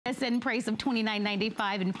HSN price of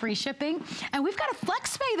 $29.95 and free shipping. And we've got a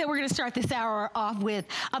flex pay that we're gonna start this hour off with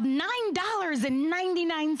of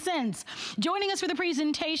 $9.99. Joining us for the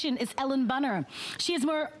presentation is Ellen Bunner. She has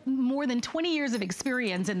more than 20 years of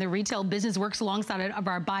experience in the retail business, works alongside of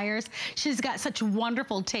our buyers. She's got such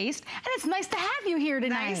wonderful taste, and it's nice to have you here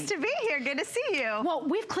tonight. Nice to be here, good to see you. Well,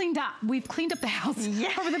 we've cleaned up the house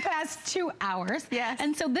over the past 2 hours. Yes.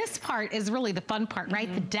 And so this part is really the fun part,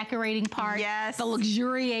 right? The decorating part, the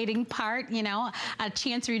luxuriating part, you know, a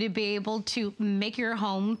chance for you to be able to make your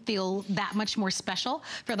home feel that much more special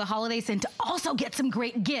for the holidays and to also get some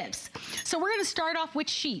great gifts. So we're gonna start off with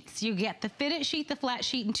sheets. You get the fitted sheet, the flat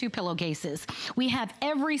sheet, and 2 pillowcases. We have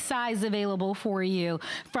every size available for you,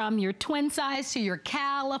 from your twin size to your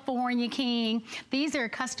California King. These are a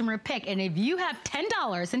customer pick, and if you have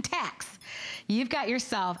 $10 in tax, you've got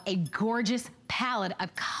yourself a gorgeous palette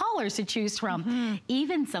of colors to choose from,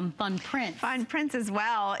 even some fun prints. Fun prints as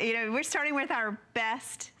well. You know, we're starting with our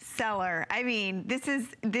best seller. I mean, this is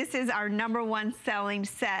our #1 selling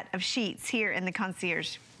set of sheets here in the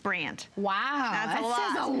Concierge brand. Wow, that's a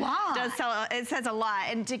lot. Says a lot. It says a lot.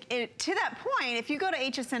 And to that point, if you go to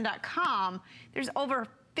hsn.com, there's over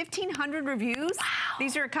 1,500 reviews. Wow.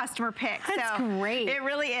 These are a customer pick. That's great. It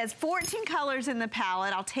really is. 14 colors in the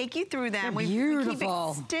palette. I'll take you through them. They're beautiful. We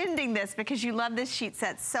keep extending this because you love this sheet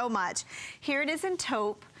set so much. Here it is in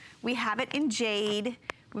taupe. We have it in jade.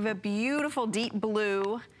 We have a beautiful deep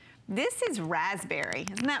blue. This is raspberry.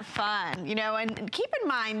 Isn't that fun? You know, and keep in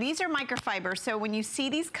mind, these are microfiber, so when you see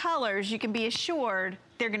these colors, you can be assured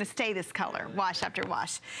they're gonna stay this color, wash after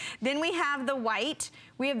wash. Then we have the white.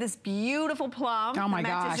 We have this beautiful plum. Oh my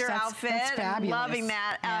matches gosh, your that's outfit. fabulous. Loving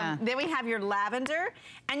that. Then we have your lavender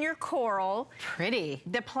and your coral. Pretty.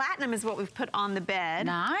 The platinum is what we've put on the bed.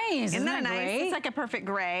 Nice. Isn't that nice? Great? It's like a perfect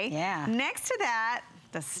gray. Yeah. Next to that,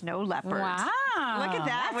 the snow leopard. Wow. Look at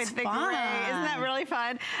that with the fun. gray. Isn't that really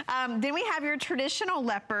fun? Then we have your traditional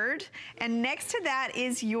leopard, and next to that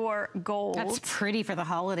is your gold. That's pretty for the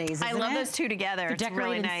holidays, isn't I love those two together. It's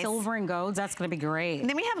really nice. In silver and golds, that's gonna be great. And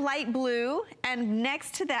then we have light blue, and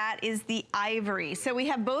next to that is the ivory. So we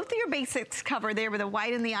have both of your basics covered there with the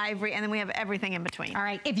white and the ivory, and then we have everything in between. All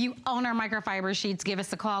right, if you own our microfiber sheets, give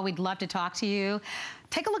us a call. We'd love to talk to you.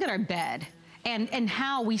 Take a look at our bed. And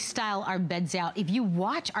how we style our beds out. If you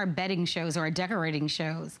watch our bedding shows or our decorating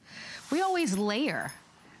shows, we always layer.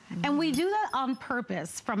 And we do that on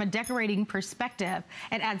purpose from a decorating perspective.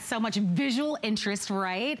 It adds so much visual interest,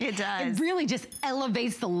 right? It does. It really just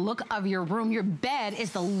elevates the look of your room. Your bed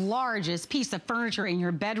is the largest piece of furniture in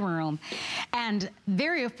your bedroom. And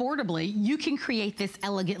very affordably, you can create this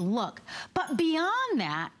elegant look. But beyond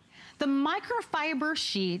that, the microfiber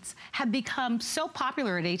sheets have become so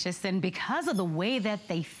popular at HSN because of the way that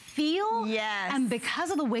they feel, and because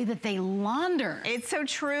of the way that they launder. It's so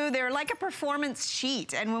true. They're like a performance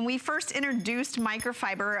sheet. And when we first introduced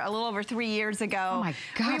microfiber a little over 3 years ago, oh my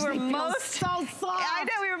gosh, we were so soft. I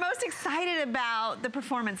know, we were most excited about the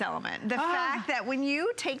performance element. The fact that when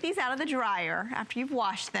you take these out of the dryer after you've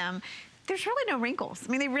washed them, there's really no wrinkles.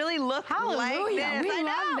 I mean, they really look like this. I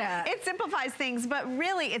love that. It simplifies things, but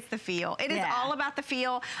really it's the feel. It is all about the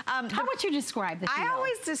feel. How would you describe the feel? I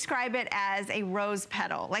always describe it as a rose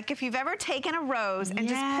petal. Like if you've ever taken a rose and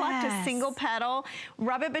just plucked a single petal,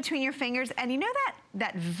 rub it between your fingers, and you know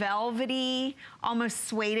that velvety, almost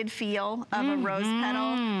suede feel of a rose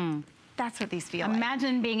petal? That's what these feel like.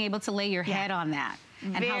 Imagine being able to lay your head on that.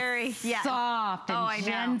 And very soft and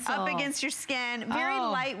gentle. Up against your skin, very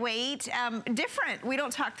lightweight, different. We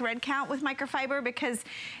don't talk thread count with microfiber because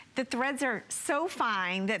the threads are so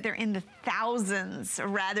fine that they're in the thousands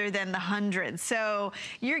rather than the hundreds. So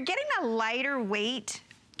you're getting a lighter weight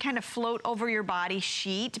kind of float over your body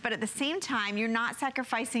sheet, but at the same time, you're not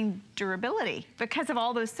sacrificing durability because of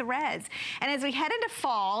all those threads. And as we head into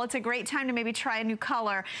fall, it's a great time to maybe try a new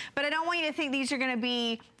color, but I don't want you to think these are gonna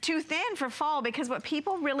be too thin for fall, because what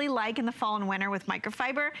people really like in the fall and winter with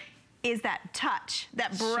microfiber is that touch,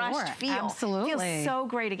 that brushed feel. Absolutely. It feels so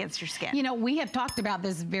great against your skin. You know, we have talked about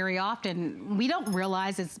this very often. We don't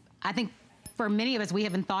realize it's, I think for many of us, we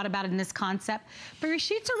haven't thought about it in this concept, but your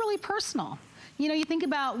sheets are really personal. You know, you think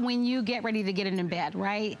about when you get ready to get into bed,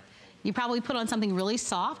 right? You probably put on something really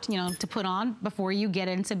soft, you know, to put on before you get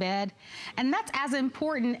into bed. And that's as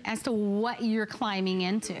important as to what you're climbing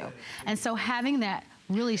into. And so having that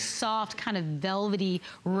really soft, kind of velvety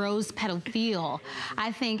rose petal feel,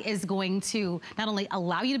 I think is going to not only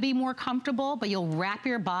allow you to be more comfortable, but you'll wrap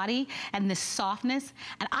your body and this softness.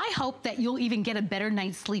 And I hope that you'll even get a better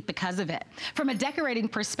night's sleep because of it. From a decorating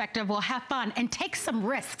perspective, we'll have fun and take some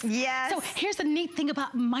risks. Yes. So here's the neat thing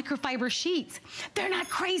about microfiber sheets. They're not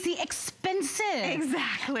crazy expensive.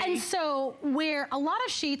 Exactly. And so where a lot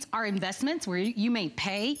of sheets are investments where you may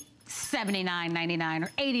pay $79.99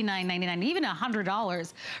 or $89.99, even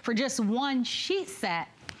 $100 for just one sheet set,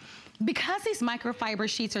 because these microfiber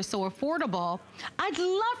sheets are so affordable, I'd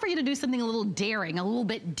love for you to do something a little daring, a little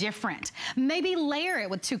bit different. Maybe layer it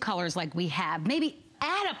with 2 colors like we have. Maybe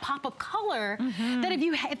add a pop of color that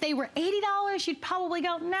if they were $80, you'd probably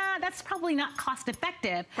go, nah, that's probably not cost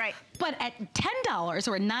effective. Right. But at $10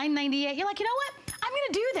 or $9.98, you're like, you know what? I'm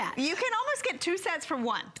gonna do that. You can almost get 2 sets for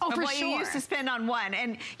one of what you used to spend on one.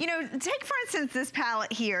 And you know, take for instance this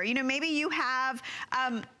palette here. You know, maybe you have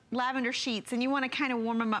lavender sheets and you want to kind of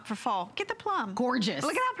warm them up for fall. Get the plum. Gorgeous.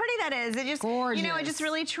 Look at how pretty that is. It just, gorgeous. You know, it just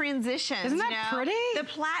really transitions. Isn't that pretty? The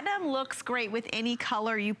platinum looks great with any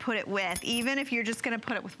color you put it with, even if you're just going to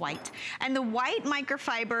put it with white. And the white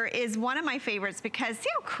microfiber is one of my favorites because see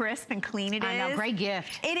how crisp and clean it is? I know, great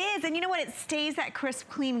gift. It is, and you know what? It stays that crisp,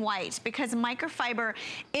 clean white because microfiber,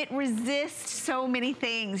 it resists so many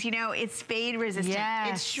things. You know, it's fade resistant,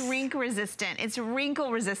 it's shrink resistant, it's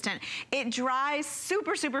wrinkle resistant. It dries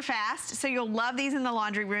super, super fast, so you'll love these in the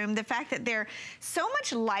laundry room. The fact that they're so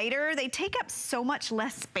much lighter, they take up so much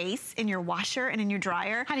less space in your washer and in your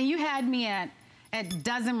dryer. Honey, you had me at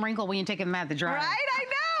doesn't wrinkle when you take them out the dryer. Right, I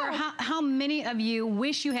know. How many of you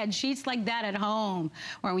wish you had sheets like that at home,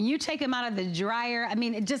 where when you take them out of the dryer, I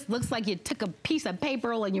mean, it just looks like you took a piece of paper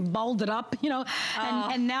roll and you balled it up, you know,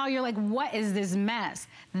 and now you're like, what is this mess?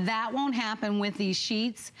 That won't happen with these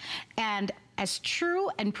sheets. And as true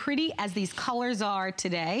and pretty as these colors are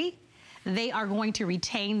today, they are going to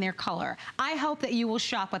retain their color. I hope that you will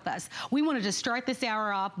shop with us. We wanted to start this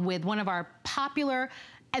hour off with one of our popular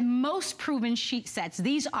and most proven sheet sets.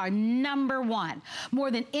 These are #1.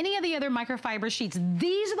 More than any of the other microfiber sheets,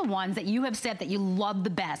 these are the ones that you have said that you love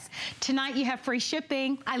the best. Tonight you have free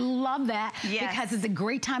shipping. I love that because it's a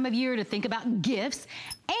great time of year to think about gifts.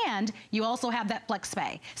 And you also have that flex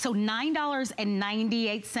pay. So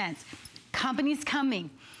 $9.98. Company's coming.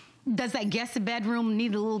 Does that guest bedroom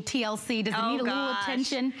need a little TLC? Does it need a little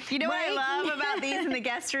attention? You know what I love about these in the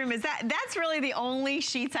guest room is that's really the only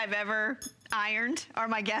sheets I've ever ironed are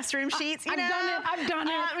my guest room sheets. I've done it. You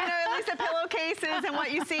know, at least the pillowcases and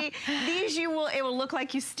what you see. These it will look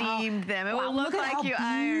like you steamed them. It will look like you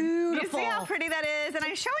ironed. You see how pretty that is? And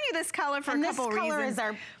I'm showing you this color for a couple reasons. This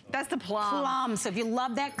color is that's the plum. So if you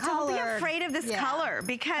love that color. Don't be afraid of this color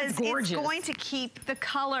because it's going to keep the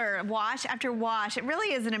color wash after wash. It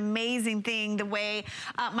really is an amazing thing the way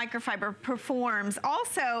microfiber performs.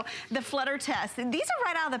 Also, the flutter test. These are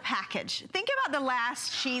right out of the package. Think about the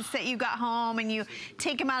last sheets that you got home and you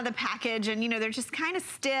take them out of the package and you know they're just kind of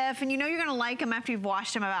stiff and you know you're gonna like them after you've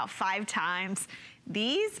washed them about 5 times.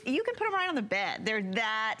 These, you can put them right on the bed. They're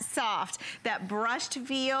that soft, that brushed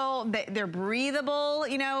feel, they're breathable.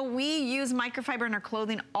 You know, we use microfiber in our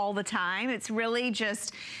clothing all the time. It's really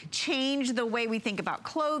just changed the way we think about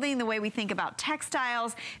clothing, the way we think about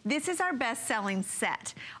textiles. This is our best-selling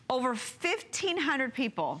set. Over 1,500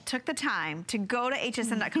 people took the time to go to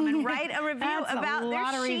hsn.com and write a review about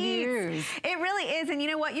their sheets. Reviews. It really is, and you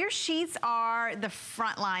know what? Your sheets are the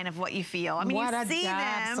front line of what you feel. I mean, you see them.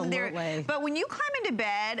 Absolutely. But when you climb into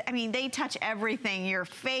bed, I mean, they touch everything. Your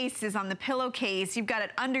face is on the pillowcase. You've got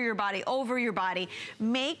it under your body, over your body.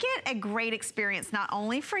 Make it a great experience, not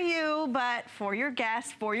only for you, but for your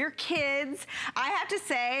guests, for your kids. I have to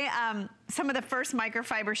say, some of the first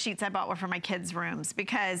microfiber sheets I bought were for my kids' rooms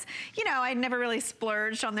because, you know, I'd never really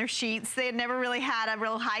splurged on their sheets. They had never really had a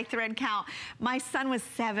real high thread count. My son was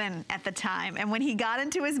 7 at the time, and when he got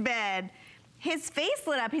into his bed, his face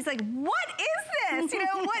lit up. He's like, what is this? You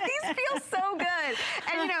know, these feel so good.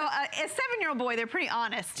 And you know, a 7-year-old boy, they're pretty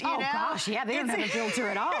honest, you know? Gosh, yeah, they don't have a filter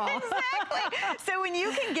at all. Exactly. So when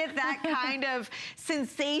you can get that kind of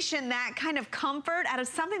sensation, that kind of comfort out of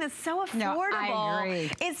something that's so affordable, no, I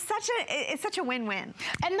agree. It's such a win-win.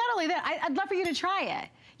 And not only that, I'd love for you to try it.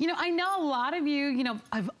 You know, I know a lot of you, you know,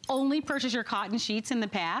 have only purchased your cotton sheets in the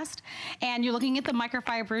past, and you're looking at the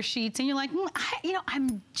microfiber sheets, and you're like, you know,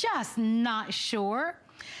 I'm just not sure.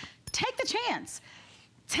 Take the chance.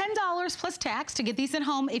 $10 plus tax to get these at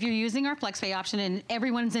home if you're using our FlexPay option, and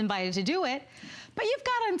everyone's invited to do it. But you've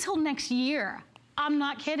got until next year. I'm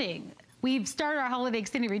not kidding. We've started our holiday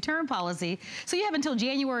extended return policy, so you have until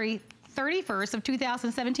January 31st of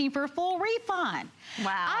 2017 for a full refund.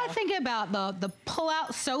 Wow. I think about the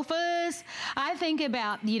pull-out sofas. I think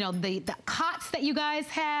about, you know, the cots that you guys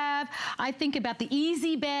have. I think about the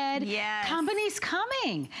easy bed. Yes. Company's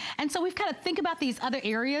coming. And so we've got to think about these other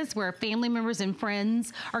areas where family members and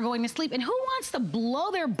friends are going to sleep. And who wants to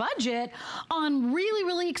blow their budget on really,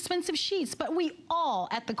 really expensive sheets? But we all,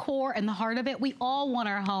 at the core and the heart of it, we all want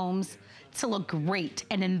our homes to look great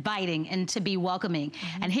and inviting and to be welcoming.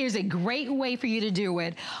 And here's a great way for you to do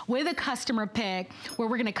it with a customer pick where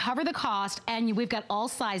we're gonna cover the cost, and we've got all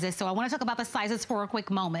sizes. So I wanna talk about the sizes for a quick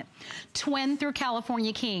moment. Twin through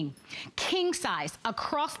California King. King size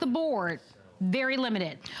across the board, very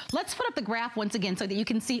limited. Let's put up the graph once again so that you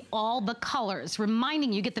can see all the colors,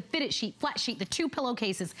 reminding you get the fitted sheet, flat sheet, the 2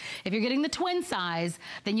 pillowcases. If you're getting the twin size,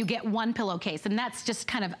 then you get 1 pillowcase, and that's just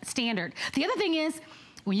kind of standard. The other thing is,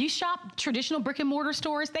 when you shop traditional brick and mortar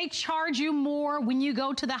stores, they charge you more when you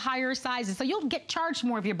go to the higher sizes. So you'll get charged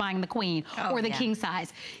more if you're buying the queen or the king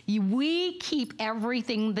size. We keep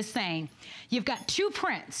everything the same. You've got 2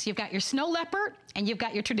 prints. You've got your snow leopard and you've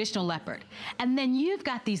got your traditional leopard. And then you've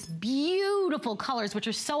got these beautiful colors, which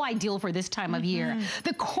are so ideal for this time of year.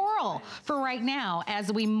 The coral for right now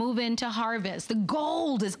as we move into harvest. The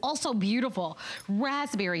gold is also beautiful.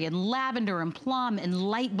 Raspberry and lavender and plum and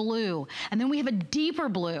light blue. And then we have a deeper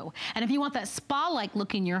blue. And if you want that spa-like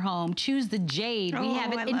look in your home, choose the jade. We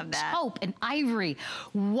have it in taupe and ivory.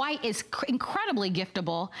 White is incredibly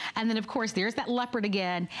giftable. And then of course, there's that leopard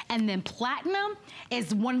again. And then platinum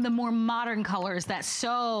is one of the more modern colors that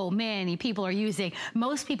so many people are using.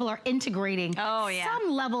 Most people are integrating some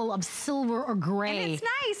level of silver or gray. And it's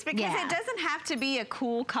nice because it doesn't have to be a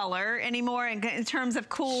cool color anymore in terms of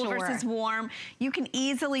cool versus warm. You can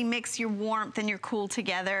easily mix your warmth and your cool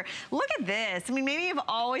together. Look at this. I mean, maybe you've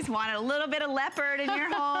always wanted a little bit of leopard in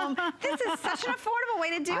your home. This is such an affordable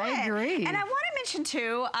way to do it. I agree. And I want to mention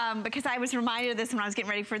too, because I was reminded of this when I was getting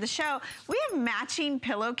ready for the show, we have matching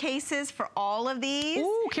pillowcases for all of these.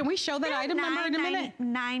 Ooh, can we show that item number in a minute?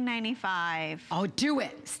 $9.95. Oh, do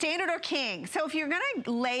it. Standard or king. So if you're gonna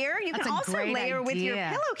layer, you can also layer with your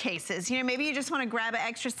pillowcases. You know, maybe you just want to grab an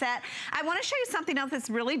extra set. I want to show you something else that's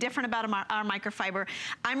really different about our microfiber.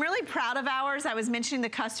 I'm really proud of ours. I was mentioning the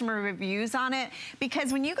customer reviews on it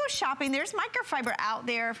because when you go shopping, there's microfiber out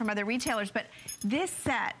there from other retailers, but this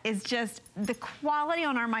set is just, the quality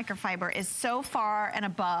on our microfiber is so far and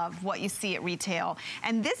above what you see at retail.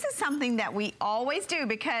 And this is something that we always do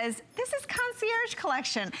because this is Concierge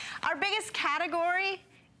Collection. Our biggest category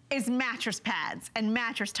is mattress pads and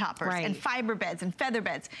mattress toppers and fiber beds and feather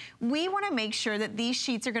beds. We want to make sure that these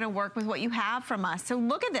sheets are going to work with what you have from us. So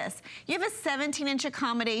look at this. You have a 17-inch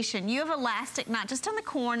accommodation. You have elastic not just on the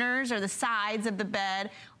corners or the sides of the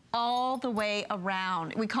bed, all the way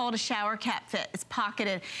around. We call it a shower cap fit. It's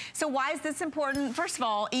pocketed. So why is this important? First of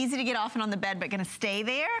all, easy to get off and on the bed, but gonna stay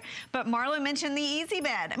there. But Marla mentioned the easy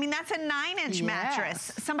bed. I mean, that's a 9-inch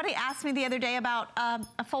mattress. Somebody asked me the other day about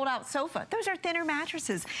a fold-out sofa. Those are thinner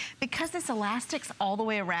mattresses. Because this elastic's all the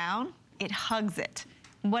way around, it hugs it,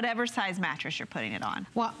 whatever size mattress you're putting it on.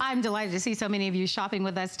 Well, I'm delighted to see so many of you shopping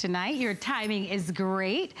with us tonight. Your timing is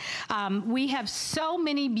great. We have so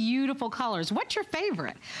many beautiful colors. What's your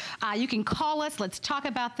favorite? You can call us. Let's talk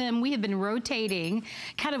about them. We have been rotating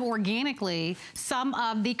kind of organically some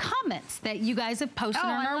of the comments that you guys have posted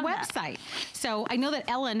on our website. So I know that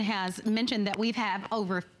Ellen has mentioned that we've had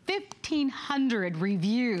over 1,500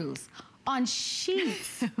 reviews on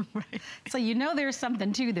sheets. So you know there's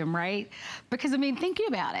something to them, right? Because I mean, thinking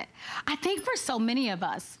about it, I think for so many of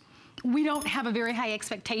us, we don't have a very high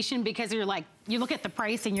expectation because you're like, you look at the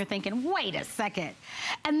price and you're thinking, wait a second.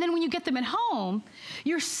 And then when you get them at home,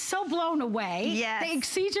 you're so blown away. Yes. They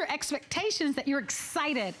exceed your expectations that you're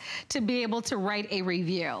excited to be able to write a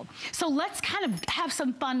review. So let's kind of have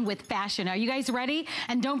some fun with fashion. Are you guys ready?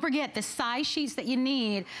 And don't forget the size sheets that you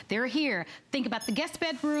need, they're here. Think about the guest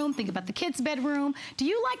bedroom, think about the kids' bedroom. Do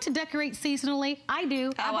you like to decorate seasonally? I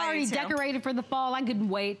do. I've already decorated for the fall. I couldn't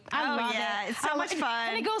wait. I love it. It's so much fun.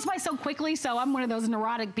 And it goes by so quickly, so I'm one of those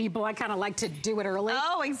neurotic people. I kind of like to do it early.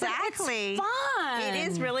 Oh, exactly. But it's fun. It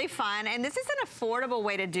is really fun, and this is an affordable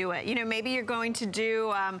way to do it. You know, maybe you're going to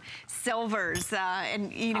do silvers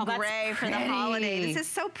and gray for the holiday. This is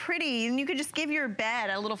so pretty, and you could just give your bed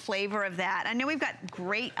a little flavor of that. I know we've got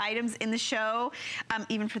great items in the show,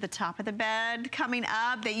 even for the top of the bed coming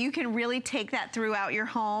up, that you can really take that throughout your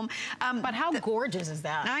home. But how gorgeous is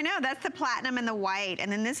that? I know, that's the platinum and the white,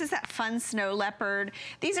 and then this is that fun snow leopard.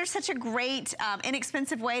 These are such a great,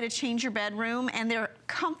 inexpensive way to change your bedroom, and they're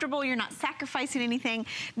comfortable. You're not sacrificing anything.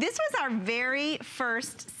 This was our very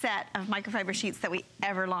first set of microfiber sheets that we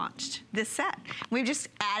ever launched, this set. We've just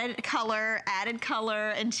added color,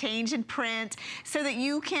 and change in print so that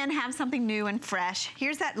you can have something new and fresh.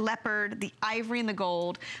 Here's that leopard, the ivory and the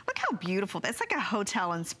gold. Look how beautiful. That's like a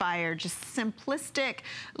hotel inspired, just simplistic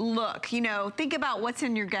look. You know, think about what's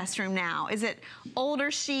in your guest room now. Is it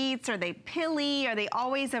older sheets? Are they pilly? Are they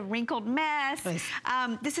always a wrinkled mess? Nice.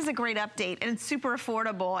 This is a great update and it's super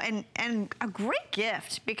affordable and a great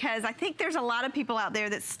gift, because I think there's a lot of people out there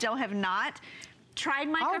that still have not tried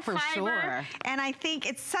microfiber. Oh, for sure. And I think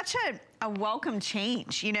it's such a welcome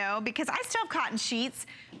change, you know, because I still have cotton sheets,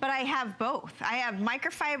 but I have both. I have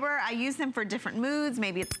microfiber. I use them for different moods.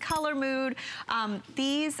 Maybe it's color mood.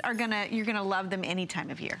 These are you're gonna love them any time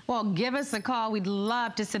of year. Well, give us a call. We'd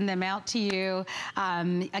love to send them out to you.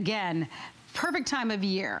 Again, perfect time of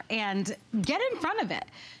year, and get in front of it.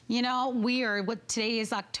 You know, today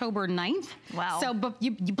is October 9th. Wow. So, but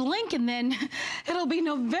you blink and then it'll be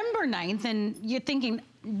November 9th, and you're thinking,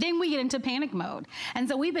 then we get into panic mode. And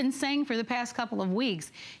so we've been saying for the past couple of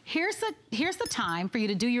weeks, here's the time for you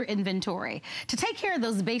to do your inventory, to take care of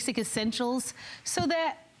those basic essentials so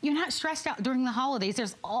that you're not stressed out during the holidays.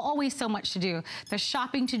 There's always so much to do. There's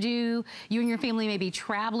shopping to do. You and your family may be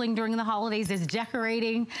traveling during the holidays. There's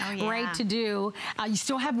decorating, right, to do. You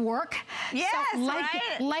still have work. Yes, so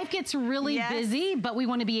life gets really busy, but we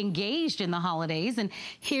want to be engaged in the holidays. And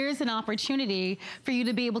here's an opportunity for you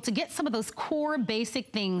to be able to get some of those core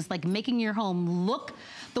basic things, like making your home look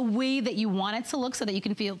the way that you want it to look so that you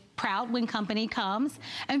can feel proud when company comes,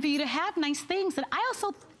 and for you to have nice things. And I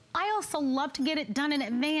also love to get it done in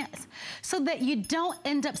advance so that you don't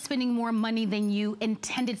end up spending more money than you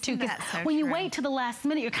intended to. Because when you wait to the last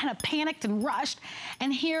minute, you're kind of panicked and rushed.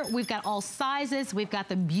 And here we've got all sizes. We've got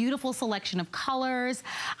the beautiful selection of colors.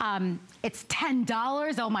 It's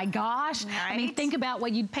 $10. Oh my gosh. Right. I mean, think about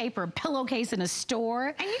what you'd pay for a pillowcase in a store.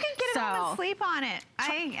 And you can get it home and sleep on it.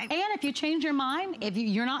 And if you change your mind, if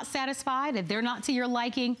you're not satisfied, if they're not to your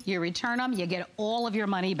liking, you return them, you get all of your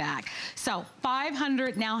money back. So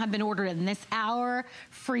 500 now have been ordered in this hour.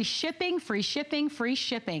 Free shipping, free shipping, free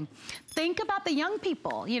shipping. Think about the young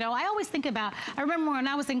people. You know, I always think about, I remember when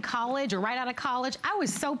I was in college or right out of college, I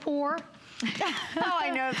was so poor. Oh, I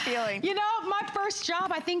know the feeling. You know, my first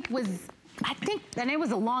job, and it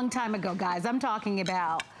was a long time ago, guys. I'm talking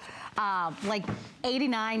about like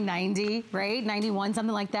 89, 90, right? 91,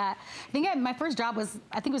 something like that. I think my first job was,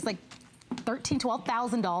 it was like $13,000,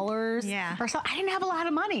 $12,000 or so. I didn't have a lot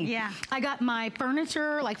of money. Yeah. I got my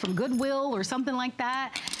furniture like from Goodwill or something like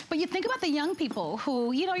that. But you think about the young people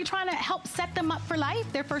who, you know, you're trying to help set them up for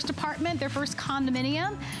life, their first apartment, their first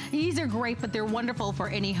condominium. These are great, but they're wonderful for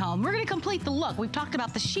any home. We're gonna complete the look. We've talked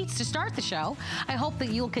about the sheets to start the show. I hope that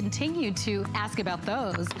you'll continue to ask about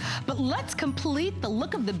those. But let's complete the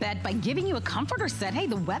look of the bed by giving you a comforter set. Hey,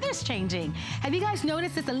 the weather's changing. Have you guys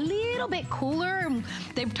noticed it's a little bit cooler?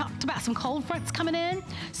 They've talked about some cold fronts coming in.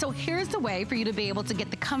 So here's the way for you to be able to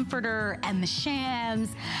get the comforter and the shams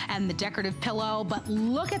and the decorative pillow. But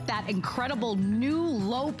look at that incredible new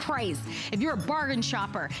low price. If you're a bargain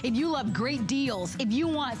shopper, if you love great deals, if you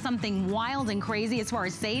want something wild and crazy as far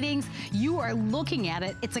as savings, you are looking at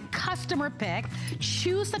it. It's a customer pick.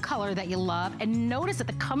 Choose the color that you love, and notice that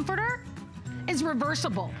the comforter is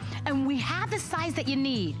reversible, and we have the size that you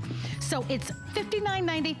need. So it's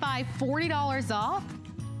 $59.95, $40 off.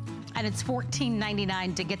 And it's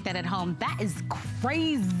 $14.99 to get that at home. That is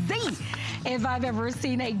crazy if I've ever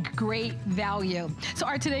seen a great value. So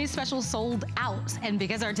our today's special sold out. And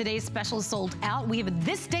because our today's special sold out, we have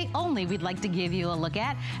this date only we'd like to give you a look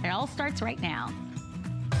at. And it all starts right now.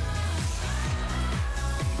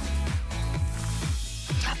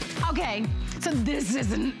 Okay, so this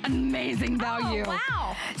is an amazing value. Oh,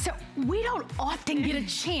 wow. So we don't often get a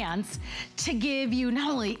chance to give you not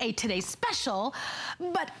only a today's special,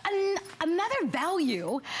 but another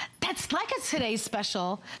value that's like a today's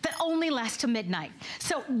special that only lasts to midnight.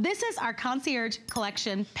 So this is our Concierge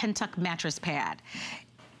Collection Pentuck Mattress Pad.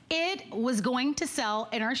 It was going to sell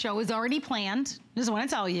in our show, it was already planned, just want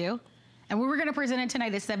to tell you. And we were gonna present it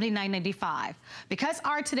tonight at $79.95. Because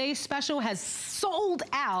our today's special has sold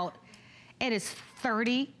out, it is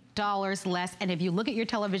 $30 less. And if you look at your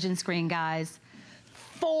television screen, guys,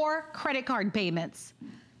 4 credit card payments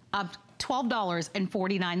of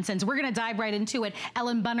 $12.49. We're gonna dive right into it.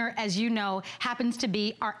 Ellen Bunner, as you know, happens to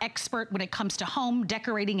be our expert when it comes to home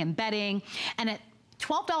decorating and bedding. And at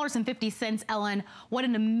 $12.50, Ellen. What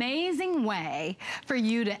an amazing way for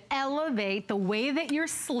you to elevate the way that you're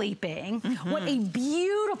sleeping. What a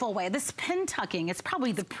beautiful way. This pin tucking, it's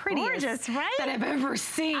probably the prettiest gorgeous, right? that I've ever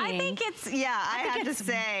seen. I think it's, yeah, I have to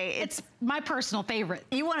say. It's my personal favorite.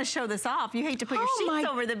 You want to show this off. You hate to put your sheets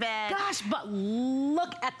over the bed. Gosh, but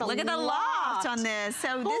look at the loft on this.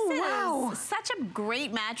 So this is such a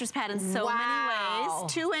great mattress pad in so many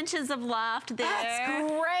ways. 2 inches of loft there.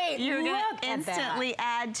 That's great. You're going to instantly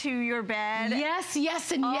add to your bed. Yes,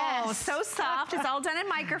 yes, and yes. Oh, so soft. It's all done in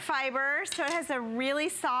microfiber, so it has a really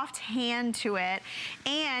soft hand to it.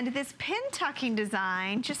 And this pin tucking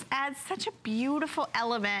design just adds such a beautiful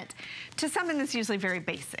element to something that's usually very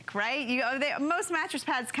basic, right? Most mattress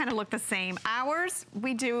pads kind of look the same. Ours,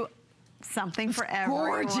 we do something for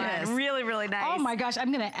everyone. Gorgeous. Really, really nice. Oh my gosh,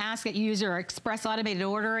 I'm gonna ask that you use your express automated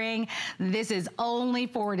ordering. This is only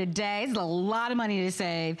for today. It's a lot of money to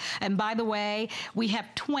save. And by the way, we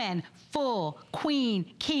have twin, full, queen,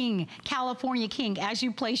 king, California king. As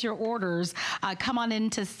you place your orders, come on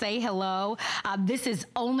in to say hello. This is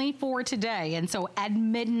only for today. And so at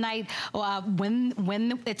midnight,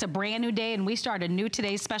 when it's a brand new day and we start a new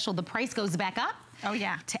today's special, the price goes back up. Oh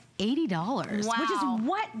yeah. To $80, which is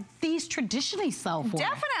what these traditionally sell for.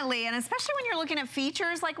 Definitely, and especially when you're looking at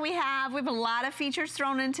features like we have a lot of features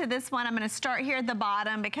thrown into this one. I'm gonna start here at the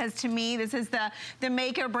bottom because to me, this is the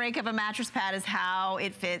make or break of a mattress pad is how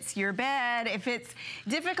it fits your bed. If it's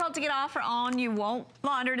difficult to get off or on, you won't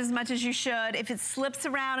launder it as much as you should. If it slips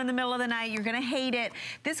around in the middle of the night, you're gonna hate it.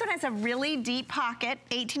 This one has a really deep pocket,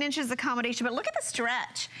 18 inches accommodation, but look at the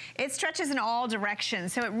stretch. It stretches in all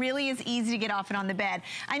directions, so it really is easy to get off and on the bed.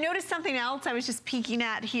 I noticed something else I was just peeking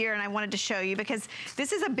at here and I wanted to show you because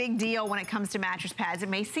this is a big deal when it comes to mattress pads. It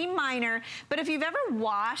may seem minor, but if you've ever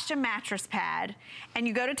washed a mattress pad and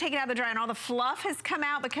you go to take it out of the dryer and all the fluff has come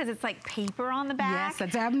out because it's like paper on the back. Yes,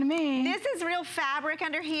 that's happened to me. This is real fabric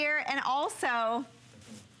under here and also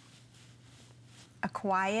a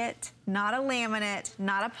quiet, not a laminate,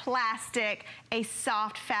 not a plastic, a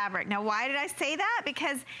soft fabric. Now, why did I say that?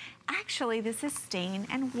 Because actually, this is stain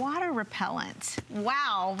and water repellent.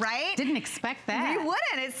 Wow, right? Didn't expect that. You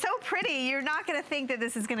wouldn't. It's so pretty. You're not going to think that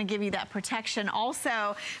this is going to give you that protection.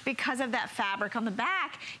 Also, because of that fabric on the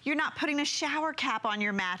back, you're not putting a shower cap on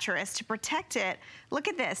your mattress to protect it. Look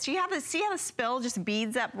at this. Do you have this? See how the spill just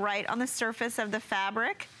beads up right on the surface of the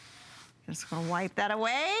fabric? I'm just gonna wipe that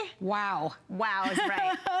away. Wow. Wow is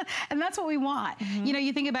right. And that's what we want. You know,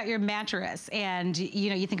 you think about your mattress and,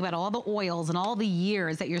 you know, you think about all the oils and all the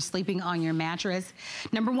years that you're sleeping on your mattress.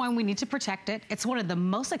 Number one, we need to protect it. It's one of the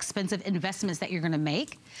most expensive investments that you're gonna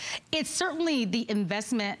make. It's certainly the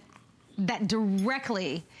investment that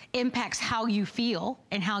directly impacts how you feel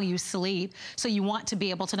and how you sleep. So you want to be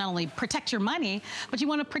able to not only protect your money, but you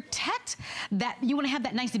want to protect that, you want to have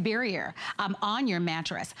that nice barrier on your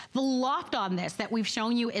mattress. The loft on this that we've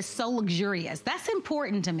shown you is so luxurious. That's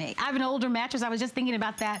important to me. I have an older mattress. I was just thinking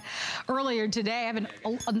about that earlier today. I have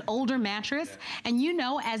an older mattress, and you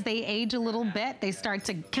know, as they age a little bit, they start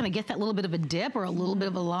to kind of get that little bit of a dip or a little bit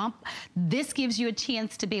of a lump. This gives you a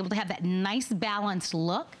chance to be able to have that nice balanced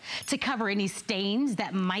look, to cover any stains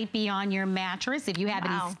that might be on your mattress. If you have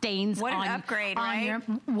any stains what an upgrade, right?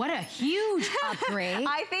 What a huge upgrade.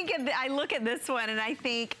 I think I look at this one and I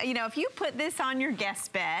think, you know, if you put this on your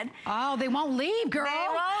guest bed. Oh, they won't leave, girl. They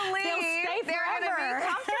won't leave. They'll stay forever. They're gonna be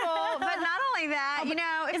comfortable. But not only that, you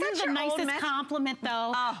know, it's isn't the nicest compliment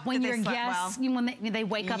though when your guests, when they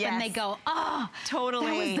wake up and they go, oh, totally.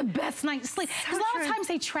 That was the best night's sleep. Because a lot of times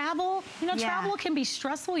they travel, you know, travel can be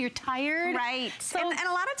stressful, you're tired. Right. So, and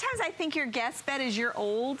a lot of times I think your guest bed is your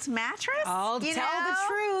old mattress. Oh, tell the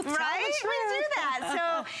truth. Right? We do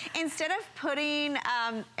that. So instead of putting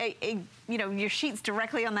you know, your sheets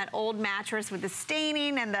directly on that old mattress with the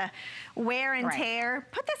staining and the wear and tear,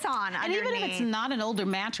 put this on underneath. And even if it's not an older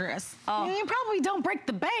mattress, you probably don't break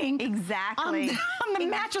the bank. Exactly. On the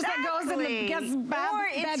mattress that goes in the guest bedroom. Or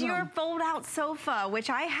it's your fold-out sofa, which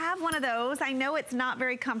I have one of those. I know it's not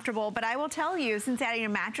very comfortable, but I will tell you, since adding a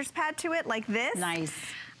mattress pad to it like this,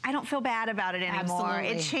 I don't feel bad about it anymore.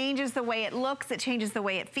 Absolutely. It changes the way it looks. It changes the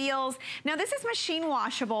way it feels. Now, this is machine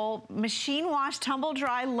washable. Machine wash, tumble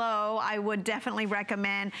dry low, I would definitely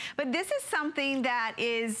recommend. But this is something that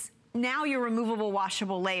is now your removable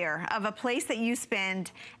washable layer of a place that you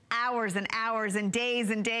spend hours and hours and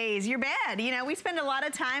days, your bed. You know, we spend a lot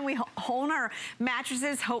of time, we hone our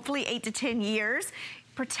mattresses, hopefully 8 to 10 years.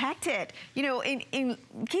 protect it, you know,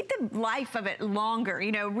 keep the life of it longer,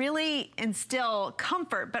 you know, really instill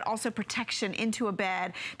comfort, but also protection into a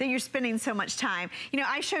bed that you're spending so much time. You know,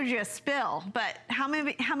 I showed you a spill, but how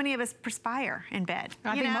many of us perspire in bed?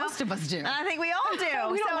 I think most of us do. I think we all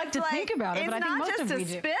do. We don't like to think about it, but I think most of us do. It's not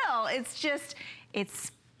just a spill, it's just,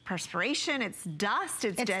 it's perspiration, it's dust,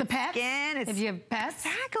 it's dead the pets. skin. If you have pets.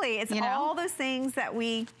 Exactly. It's all those things that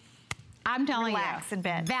we I'm telling relax you, in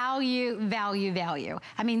bed. Value, value, value.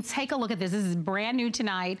 I mean, take a look at this. This is brand new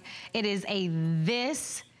tonight. It is a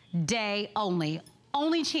this day only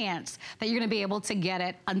chance that you're gonna be able to get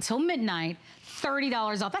it until midnight.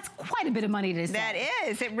 $30 off. That's quite a bit of money to save. That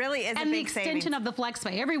is. It really is a big savings. And the extension of the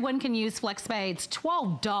FlexPay. Everyone can use FlexPay. It's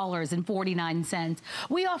 $12.49.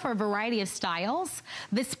 We offer a variety of styles.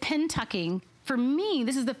 This pin tucking, for me,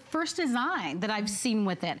 this is the first design that I've seen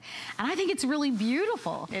with it. And I think it's really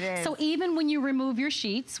beautiful. It is. So even when you remove your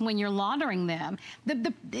sheets, when you're laundering them,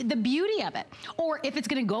 the beauty of it. Or if it's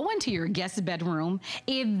gonna go into your guest bedroom,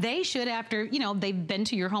 if they should, after, you know, they've been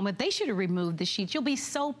to your home, if they should have removed the sheets, you'll be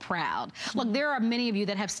so proud. Look, there are many of you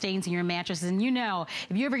that have stains in your mattresses, and you know,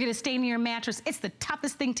 if you ever get a stain in your mattress, it's the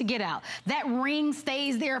toughest thing to get out. That ring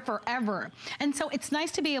stays there forever. And so it's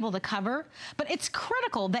nice to be able to cover, but it's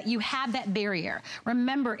critical that you have that barrier.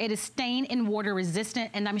 Remember, it is stain and water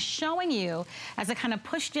resistant, and I'm showing you, as I kind of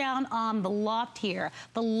push down on the loft here,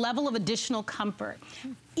 the level of additional comfort.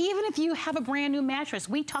 Even if you have a brand new mattress,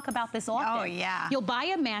 we talk about this often. Oh, yeah. You'll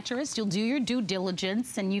buy a mattress, you'll do your due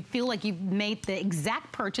diligence, and you feel like you've made the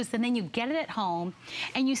exact purchase, and then you get it at home,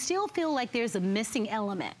 and you still feel like there's a missing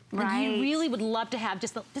element. Right. And you really would love to have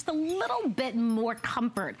just a little bit more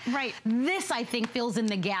comfort. Right. This, I think, fills in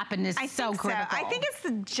the gap and is so critical. I think it's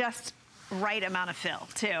the just right amount of fill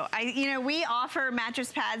too. You know, we offer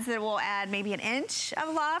mattress pads that will add maybe an inch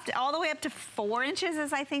of loft, all the way up to 4 inches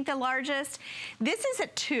is I think the largest. This is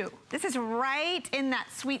at 2. This is right in that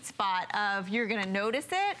sweet spot of you're gonna notice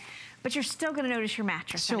it, but you're still gonna notice your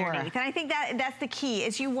mattress underneath. And I think that's the key,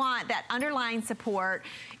 is you want that underlying support.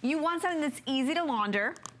 You want something that's easy to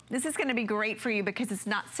launder. This is gonna be great for you because it's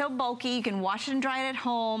not so bulky. You can wash it and dry it at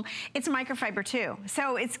home. It's microfiber too.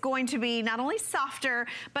 So it's going to be not only softer,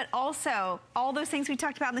 but also all those things we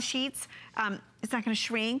talked about in the sheets. It's not gonna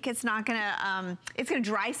shrink. It's not gonna, it's gonna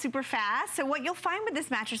dry super fast. So what you'll find with this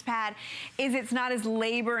mattress pad is it's not as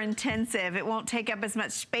labor intensive. It won't take up as much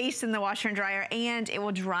space in the washer and dryer, and it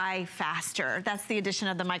will dry faster. That's the addition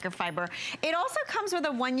of the microfiber. It also comes with a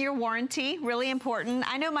 1-year warranty, really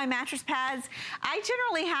important. I know my mattress pads, I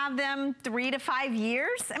generally have them 3 to 5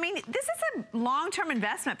 years. I mean, this is a long-term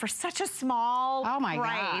investment for such a small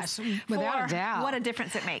price. Gosh, without a doubt. What a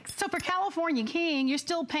difference it makes. So for California King, you're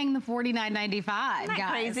still paying the $49.95. Isn't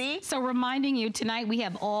that crazy? So reminding you, tonight we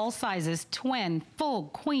have all sizes: twin, full,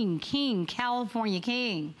 queen, king, California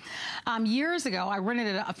King. Years ago, I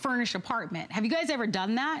rented a furnished apartment. Have you guys ever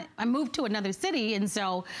done that? I moved to another city, and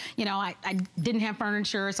so, you know, I didn't have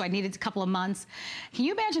furniture, so I needed a couple of months. Can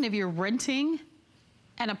you imagine if you're renting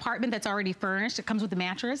an apartment that's already furnished? It comes with a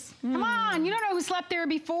mattress. Come on, you don't know who slept there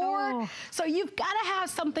before. So you've got to have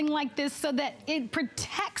something like this so that it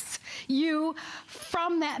protects you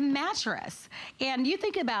from that mattress. And you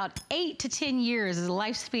think about 8 to 10 years is the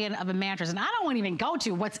lifespan of a mattress. And I don't want to even go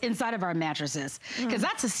to what's inside of our mattresses, because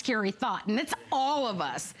that's a scary thought, and it's all of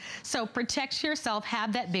us. So protect yourself,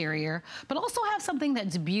 have that barrier, but also have something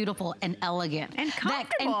that's beautiful and elegant. And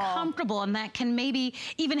comfortable. And that can maybe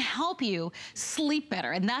even help you sleep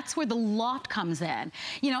better. And that's where the loft comes in.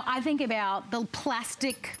 You know, I think about the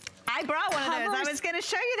plastic I brought one of those. I was going to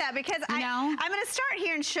show you that because I'm going to start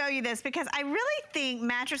here and show you this because I really think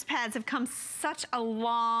mattress pads have come such a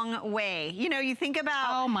long way. You know, you think about,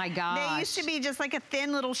 oh my gosh, they used to be just like a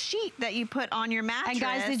thin little sheet that you put on your mattress. And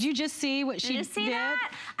guys, did you just see what she did? Did you see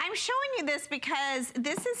that? I'm showing you this because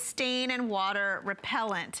this is stain and water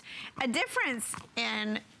repellent. A difference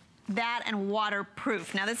in that and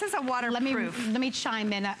waterproof. Now this is a waterproof. Let me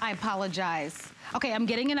chime in. I apologize. Okay, I'm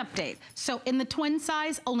getting an update. So in the twin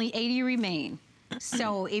size, only 80 remain.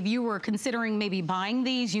 So if you were considering maybe buying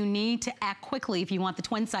these, you need to act quickly if you want the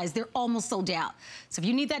twin size. They're almost sold out. So if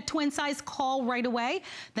you need that twin size, call right away.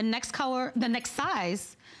 The next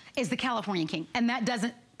size is the California King, and that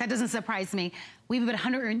doesn't surprise me. We have about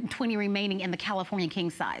 120 remaining in the California King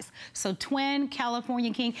size. So twin,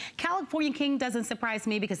 California King. California King doesn't surprise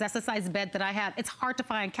me because that's the size bed that I have. It's hard to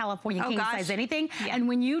find California King size anything. Yeah. And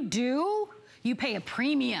when you do, you pay a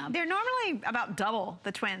premium. They're normally about double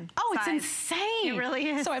the twin Oh, size. it's insane. It really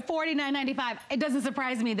is. So at $49.95, it doesn't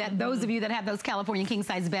surprise me that those of you that have those California king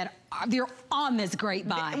size bed, they're on this great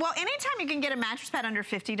buy. Well, anytime you can get a mattress pad under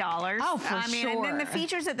 $50. Oh, for sure. And then the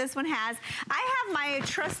features that this one has. I have my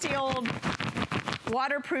trusty old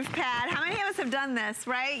waterproof pad. How many of us have done this,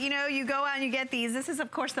 right? You know, you go out and you get these. This is, of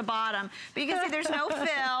course, the bottom. But you can see there's no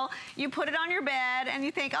fill. You put it on your bed and you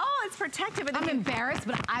think, oh, it's protected. But I'm embarrassed,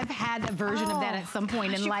 but I've had a version of that at some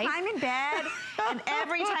point in life. You climb in bed, and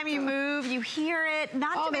every time you move, you hear it.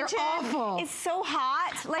 Not to mention, awful. It's so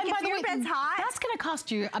hot. Like, if your bed's hot. That's going to cost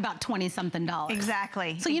you about $20-something.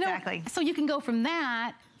 Exactly. So, you know, so you can go from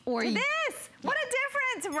that or to this. What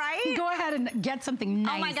a difference, right? Go ahead and get something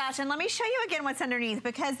nice. Oh my gosh, and let me show you again what's underneath,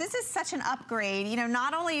 because this is such an upgrade. You know,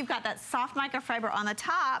 not only you've got that soft microfiber on the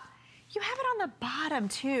top, you have it on the bottom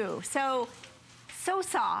too. So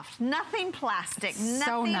soft, nothing plastic,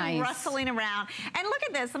 nothing rustling around. And look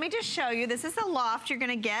at this, let me just show you. This is the loft you're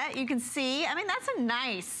gonna get. You can see, I mean, that's a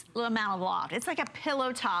nice amount of loft. It's like a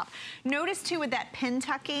pillow top. Notice too with that pin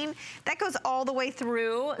tucking, that goes all the way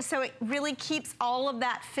through, so it really keeps all of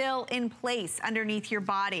that fill in place underneath your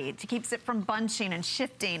body. It keeps it from bunching and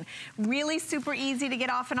shifting. Really super easy to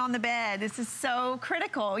get off and on the bed. This is so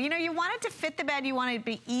critical. You know, you want it to fit the bed, you want it to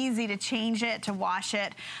be easy to change it, to wash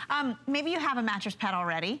it. Maybe you have a mattress pad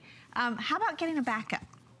already. How about getting a backup?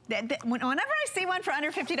 Whenever I see one for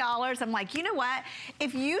under $50, I'm like, you know what?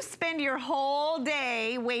 If you spend your whole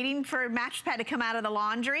day waiting for a mattress pad to come out of the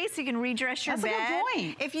laundry so you can redress your bed. That's a good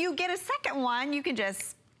point. If you get a second one, you can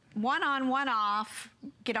just one on, one off,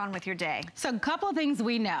 get on with your day. So a couple of things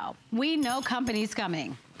we know. We know company's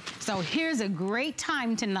coming. So here's a great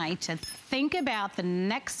time tonight to think about the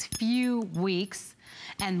next few weeks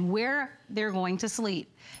and where they're going to sleep.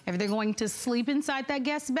 If they're going to sleep inside that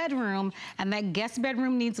guest bedroom and that guest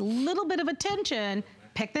bedroom needs a little bit of attention,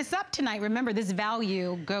 pick this up tonight. Remember, this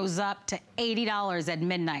value goes up to $80 at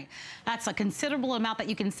midnight. That's a considerable amount that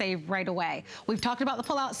you can save right away. We've talked about the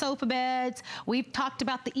pull-out sofa beds. We've talked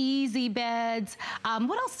about the easy beds.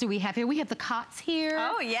 What else do we have here? We have the cots here.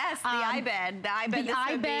 Oh, yes, the iBed. The iBed, the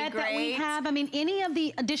iBed that we have. I mean, any of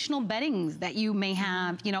the additional beddings that you may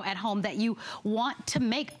have, you know, at home that you want to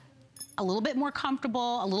make a little bit more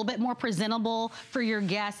comfortable, a little bit more presentable for your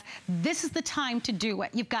guests, this is the time to do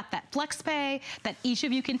it. You've got that flex pay that each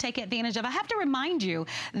of you can take advantage of. I have to remind you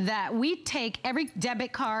that we take every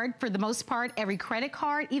debit card for the most part, every credit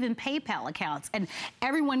card, even PayPal accounts, and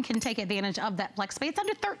everyone can take advantage of that flex pay. It's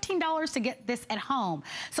under $13 to get this at home.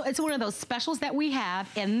 So it's one of those specials that we have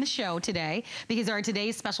in the show today because our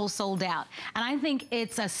today's special sold out. And I think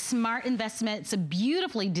it's a smart investment. It's a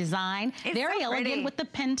beautifully designed, very elegant with the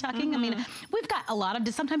pin tucking. I mean, we've got a lot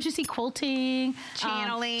of, sometimes you see quilting,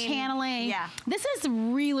 channeling. Yeah. This is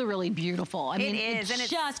really, really beautiful. I mean, it is. It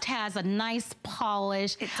just has a nice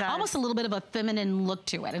polish, almost a little bit of a feminine look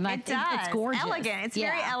to it. And I think it's gorgeous. Elegant. It's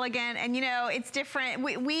very elegant. And you know, it's different.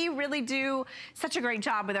 We really do such a great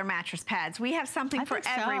job with our mattress pads. We have something for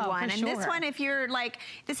everyone. And this one, if you're like,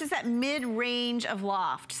 this is that mid-range of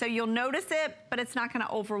loft. So you'll notice it, but it's not going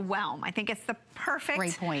to overwhelm. I think it's the perfect.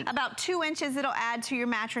 Great point. About 2 inches it'll add to your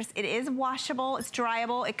mattress. It is washable, it's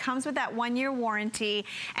dryable, it comes with that 1-year warranty,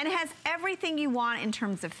 and it has everything you want in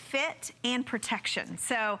terms of fit and protection.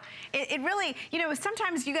 So it really, you know,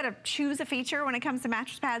 sometimes you gotta choose a feature when it comes to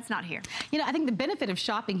mattress pads, not here. You know, I think the benefit of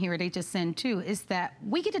shopping here at HSN too is that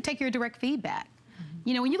we get to take your direct feedback.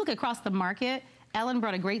 You know, when you look across the market, Ellen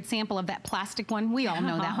brought a great sample of that plastic one. We all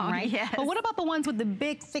know that one, right? Yes. But what about the ones with the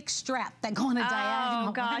big thick strap that go on a diagonal?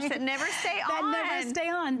 Oh gosh, that never stay on. That never stay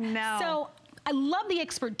on. No. So I love the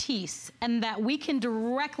expertise and that we can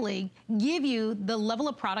directly give you the level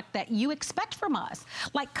of product that you expect from us.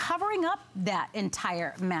 Like covering up that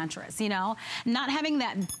entire mattress, you know? Not having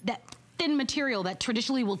that thin material that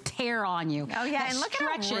traditionally will tear on you. Oh yeah, that and look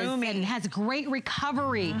how stretches roomy. and has great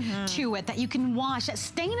recovery to it that you can wash, that's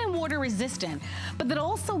stain and water resistant, but that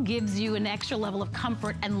also gives you an extra level of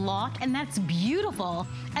comfort and lock, and that's beautiful,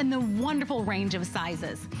 and the wonderful range of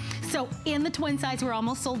sizes. So in the twin size, we're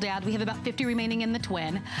almost sold out. We have about 50 remaining in the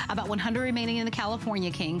twin, about 100 remaining in the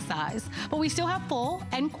California king size, but we still have full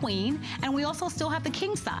and queen, and we also still have the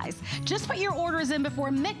king size. Just put your orders in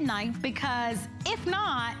before midnight, because if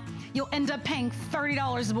not, you'll end up paying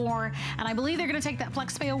 $30 more, and I believe they're gonna take that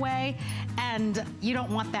flex pay away, and you don't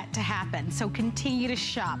want that to happen. So continue to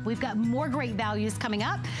shop. We've got more great values coming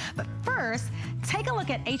up, but first, take a look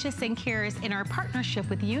at HSN Cares in our partnership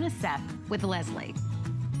with UNICEF with Leslie.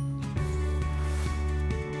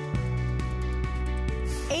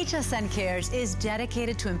 HSN Cares is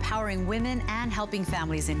dedicated to empowering women and helping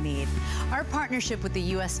families in need. Our partnership with the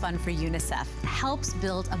U.S. Fund for UNICEF helps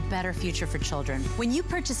build a better future for children. When you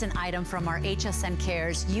purchase an item from our HSN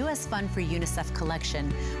Cares U.S. Fund for UNICEF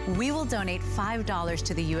collection, we will donate $5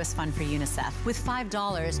 to the U.S. Fund for UNICEF. With $5,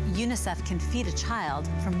 UNICEF can feed a child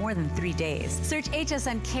for more than 3 days. Search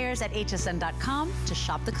HSN Cares at hsn.com to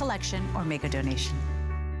shop the collection or make a donation.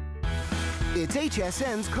 It's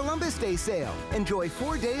HSN's Columbus Day sale. Enjoy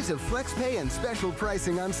 4 days of flex pay and special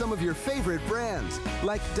pricing on some of your favorite brands,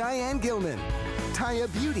 like Diane Gilman,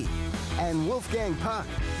 Taya Beauty, and Wolfgang Puck.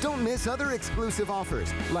 Don't miss other exclusive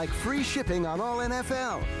offers, like free shipping on all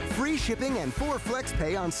NFL, free shipping and 4 flex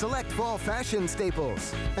pay on select fall fashion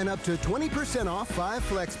staples, and up to 20% off 5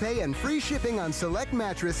 flex pay and free shipping on select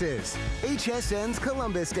mattresses. HSN's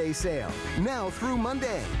Columbus Day sale, now through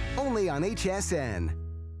Monday, only on HSN.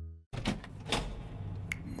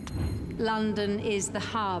 London is the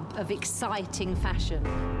hub of exciting fashion.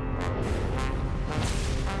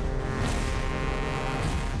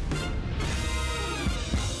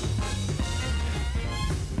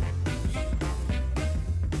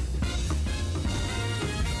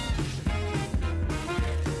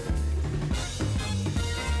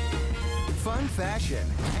 Fun fashion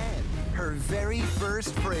and her very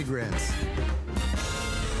first fragrance.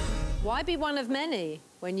 Why be one of many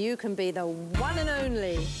when you can be the one and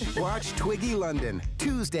only? Watch Twiggy London,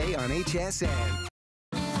 Tuesday on HSN.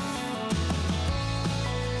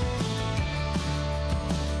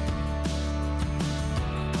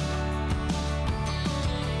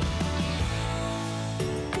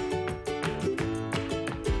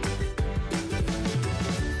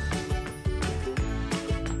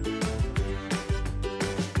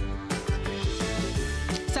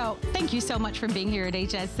 Thank you so much for being here at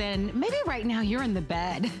HSN. Maybe right now you're in the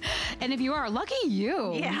bed. And if you are, lucky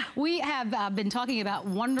you. Yeah. We have been talking about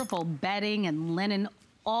wonderful bedding and linen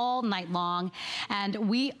all night long. And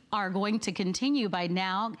we are going to continue by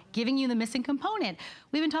now giving you the missing component.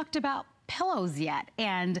 We haven't talked about pillows yet,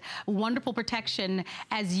 and wonderful protection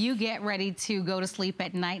as you get ready to go to sleep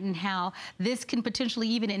at night, and how this can potentially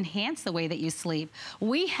even enhance the way that you sleep.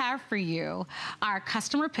 We have for you our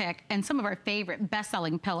customer pick and some of our favorite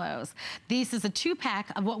best-selling pillows. This is a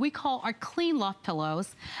 2-pack of what we call our Clean Loft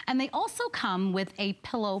pillows, and they also come with a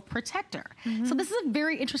pillow protector. So this is a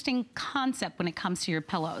very interesting concept when it comes to your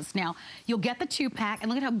pillows. Now, you'll get the 2-pack, and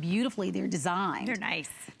look at how beautifully they're designed. They're nice.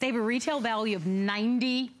 They have a retail value of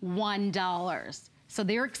 $91. So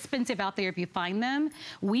they're expensive out there if you find them.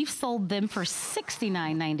 We've sold them for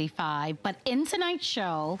 $69.95, but in tonight's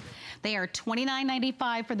show, they are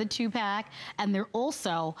 $29.95 for the 2-pack, and they're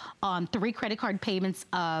also on 3 credit card payments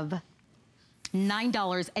of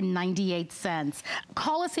 $9.98.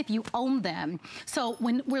 Call us if you own them. So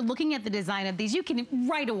when we're looking at the design of these, you can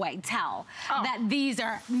right away tell that these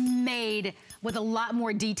are made with a lot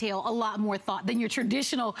more detail, a lot more thought than your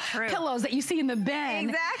traditional pillows that you see in the bed.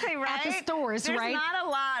 Exactly, right? At the stores, There's right? There's not a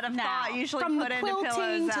lot of thought usually put into pillows out there. From the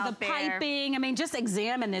quilting to the piping, I mean, just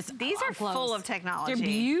examine this. These are full of technology. They're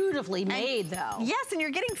beautifully made, though. Yes, and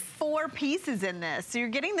you're getting 4 pieces in this. So you're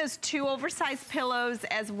getting those 2 oversized pillows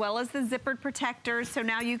as well as the zippered protectors. So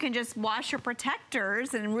now you can just wash your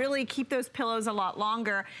protectors and really keep those pillows a lot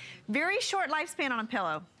longer. Very short lifespan on a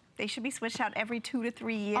pillow. They should be switched out every 2 to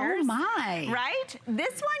 3 years. Oh my. Right?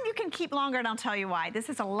 This one you can keep longer, and I'll tell you why. This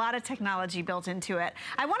has a lot of technology built into it.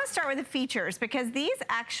 I want to start with the features because these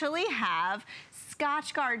actually have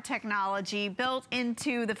Scotch Guard technology built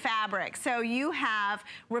into the fabric. So you have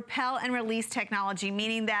repel and release technology,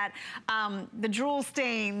 meaning that the drool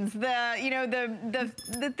stains, the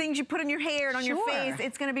things you put in your hair and on your face,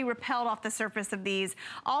 it's going to be repelled off the surface of these.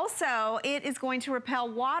 Also, it is going to repel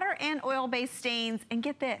water and oil-based stains. And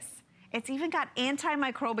get this, it's even got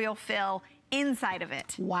antimicrobial fill inside of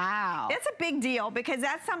it. Wow. That's a big deal because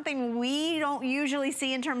that's something we don't usually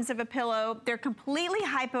see in terms of a pillow. They're completely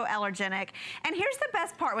hypoallergenic. And here's the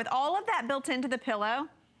best part, with all of that built into the pillow,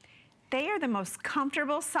 they are the most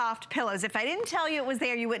comfortable, soft pillows. If I didn't tell you it was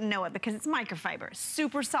there, you wouldn't know it because it's microfiber,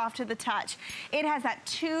 super soft to the touch. It has that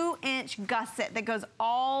 2-inch gusset that goes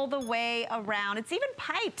all the way around. It's even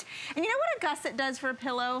piped. And you know what a gusset does for a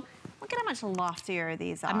pillow? Look at how much loftier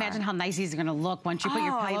these are. Imagine how nice these are gonna look once you put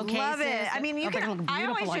your pillowcases. I love it. I mean, you can, look I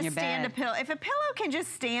always on just stand a pillow. If a pillow can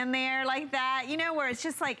just stand there like that, you know, where it's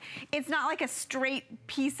just like, it's not like a straight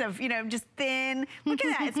piece of, you know, just thin. Look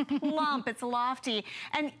at that, it's plump, it's lofty.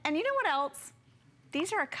 And you know what else?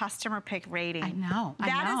 These are a customer pick rating. I know,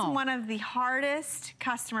 That is one of the hardest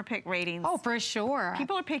customer pick ratings. Oh, for sure.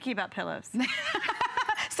 People are picky about pillows.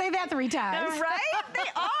 Say that 3 times. Right? They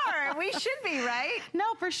are. We should be, right?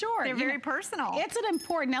 No, for sure. They're very personal. It's an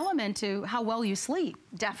important element to how well you sleep.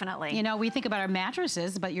 Definitely. You know, we think about our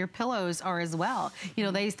mattresses, but your pillows are as well. You know,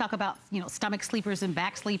 they talk about, you know, stomach sleepers and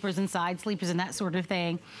back sleepers and side sleepers and that sort of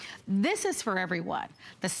thing. This is for everyone.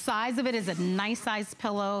 The size of it is a nice size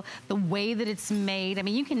pillow. The way that it's made, I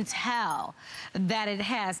mean, you can tell that it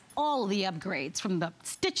has all the upgrades, from the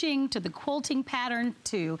stitching to the quilting pattern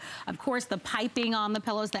to, of course, the piping on the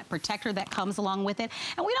pillows, that protector that comes along with it.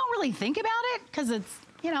 And we don't really think about it because it's,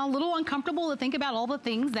 you know, a little uncomfortable to think about all the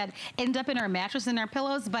things that end up in our mattress and our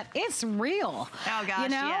pillows, but it's real. Oh gosh, you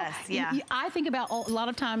know? yes, yeah. I think about a lot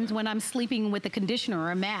of times when I'm sleeping with a conditioner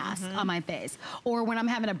or a mask on my face, or when I'm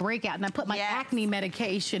having a breakout and I put my acne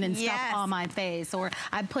medication and stuff on my face, or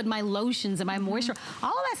I put my lotions and my moisture.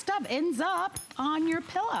 All of that stuff ends up on your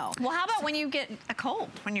pillow. Well, how about when you get a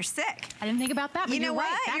cold, when you're sick? I didn't think about that, but you know you're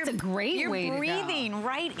right. That's a great way to go. You're breathing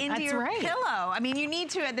right into your pillow. I mean, you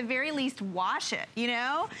need to, at the very least, wash it, you know?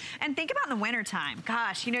 And think about in the wintertime.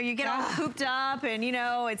 Gosh, you know, you get all cooped up and, you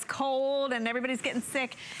know, it's cold and everybody's getting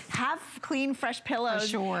sick. Have clean, fresh pillows. For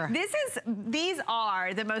sure. These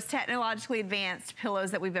are the most technologically advanced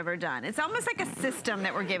pillows that we've ever done. It's almost like a system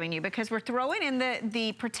that we're giving you, because we're throwing in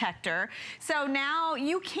the protector. So now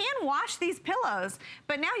you can wash these pillows,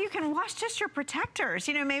 but now you can wash just your protectors.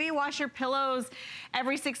 You know, maybe wash your pillows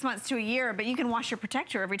every 6 months to a year, but you can wash your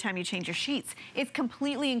protector every time you change your sheets. It's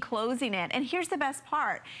completely enclosing it. And here's the best part.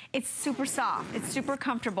 It's super soft. It's super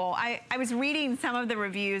comfortable. I was reading some of the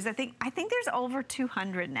reviews. I think there's over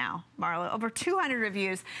 200 now, Marla, over 200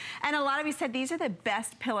 reviews. And a lot of you said these are the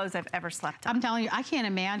best pillows I've ever slept on. I'm telling you, I can't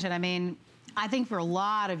imagine. I mean, I think for a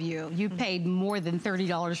lot of you, you paid more than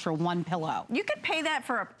 $30 for one pillow. You could pay that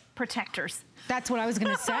for protectors. That's what I was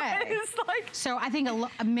going to say. It's like... So I think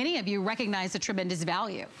many of you recognize the tremendous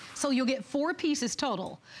value. So you'll get 4 pieces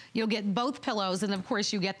total. You'll get both pillows, and of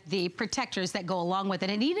course you get the protectors that go along with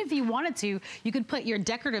it. And even if you wanted to, you could put your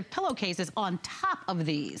decorative pillowcases on top of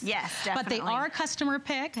these. Yes, definitely. But they are a customer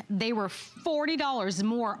pick. They were $40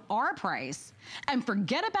 more our price. And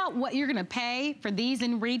forget about what you're going to pay for these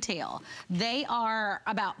in retail. They are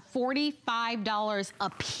about $45 a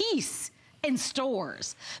piece in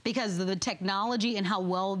stores because of the technology and how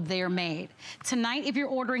well they're made. Tonight, if you're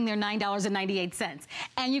ordering, they're $9.98.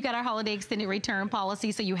 And you got our holiday extended return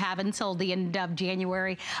policy, so you have until the end of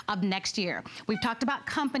January of next year. We've talked about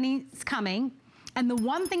companies coming. And the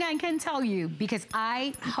one thing I can tell you, because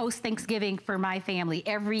I host Thanksgiving for my family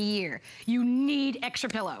every year, you need extra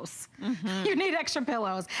pillows. You need extra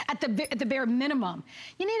pillows at the bare minimum.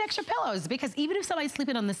 You need extra pillows, because even if somebody's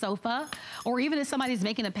sleeping on the sofa, or even if somebody's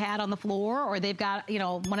making a pad on the floor, or they've got, you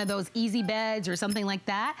know, one of those easy beds or something like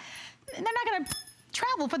that, they're not gonna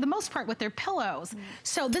travel for the most part with their pillows.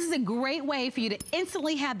 So this is a great way for you to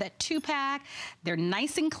instantly have that 2-pack. They're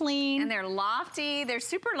nice and clean. And they're lofty. They're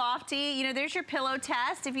super lofty. You know, there's your pillow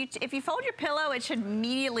test. If you fold your pillow, it should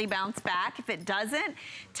immediately bounce back. If it doesn't,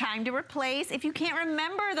 time to replace. If you can't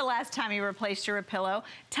remember the last time you replaced your pillow,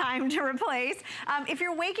 time to replace. If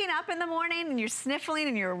you're waking up in the morning and you're sniffling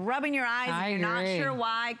and you're rubbing your eyes and you're not sure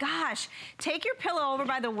why, gosh, take your pillow over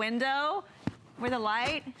by the window where the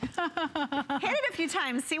light, hit it a few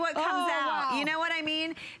times, see what comes out. Wow. You know what I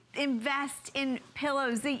mean? Invest in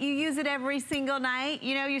pillows that you use it every single night.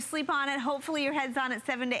 You know, you sleep on it. Hopefully your head's on it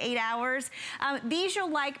 7 to 8 hours. These you'll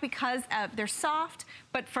like because they're soft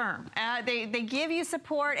but firm. They give you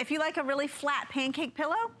support. If you like a really flat pancake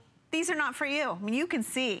pillow, these are not for you. I mean, you can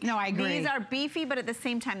see. No, I agree. These are beefy, but at the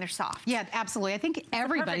same time, they're soft. Yeah, absolutely. I think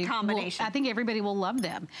everybody will love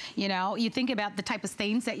them. You know, you think about the type of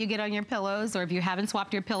stains that you get on your pillows, or if you haven't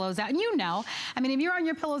swapped your pillows out, and you know, I mean, if you're on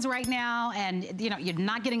your pillows right now and, you know, you're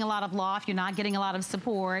not getting a lot of loft, you're not getting a lot of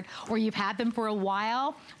support, or you've had them for a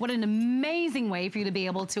while, what an amazing way for you to be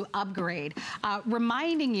able to upgrade.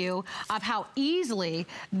 Reminding you of how easily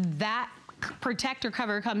that protector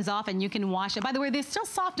cover comes off and you can wash it. By the way, they're still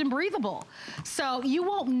soft and breathable. So you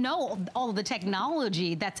won't know all of the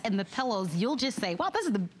technology that's in the pillows. You'll just say, wow, this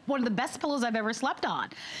is one of the best pillows I've ever slept on.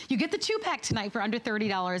 You get the 2-pack tonight for under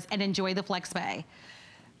 $30 and enjoy the flex pay.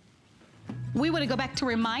 We want to go back to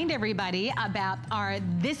remind everybody about our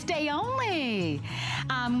this day only.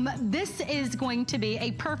 This is going to be a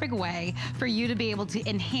perfect way for you to be able to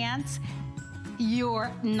enhance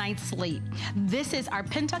your night's sleep. This is our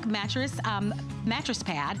Pentuck mattress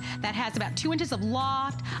pad that has about 2 inches of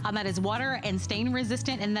loft, that is water and stain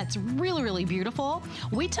resistant, and that's really, really beautiful.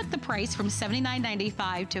 We took the price from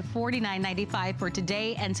 $79.95 to $49.95 for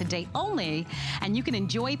today and today only, and you can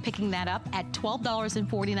enjoy picking that up at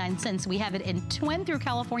 $12.49. We have it in twin through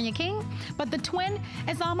California King, but the twin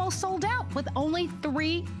is almost sold out with only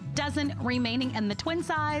 3 dozen remaining in the twin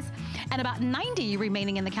size and about 90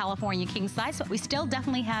 remaining in the California King size, but we still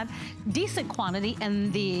definitely have decent quantity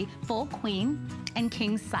in the full queen and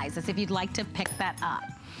king sizes if you'd like to pick that up.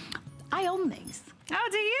 I own these. Oh,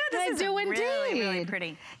 do you? This is really, really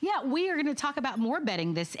pretty. Yeah, we are going to talk about more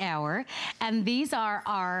bedding this hour, and these are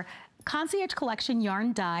our Concierge Collection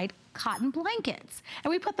yarn dyed cotton blankets. And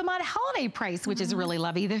we put them on a holiday price, which is really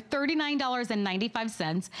lovely. They're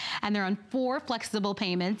 $39.95, and they're on 4 flexible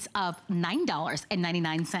payments of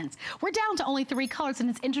 $9.99. We're down to only 3 colors, and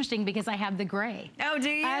it's interesting because I have the gray. Oh, do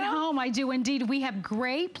you? At home, I do indeed. We have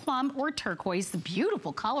gray, plum, or turquoise, the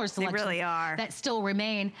beautiful color selection. They really are. That still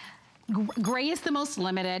remain. Gray is the most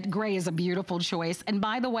limited. Gray is a beautiful choice. And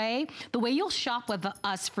by the way you'll shop with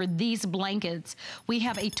us for these blankets, we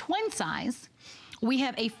have a twin size, we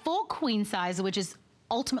have a full queen size, which is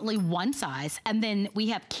ultimately 1 size, and then we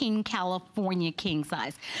have King California King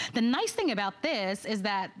size. The nice thing about this is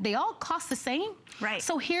that they all cost the same. Right.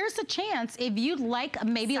 So here's a chance, if you'd like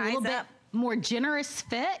maybe size a little bit up. More generous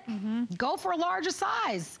fit, go for a larger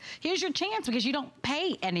size. Here's your chance because you don't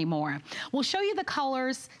pay anymore. We'll show you the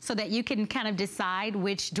colors so that you can kind of decide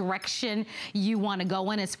which direction you want to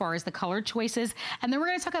go in as far as the color choices. And then we're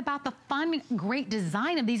going to talk about the fun, great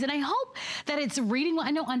design of these. And I hope that it's reading well.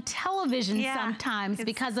 I know on television sometimes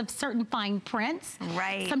because of certain fine prints,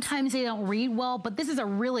 sometimes they don't read well, but this is a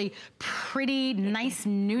really pretty, nice,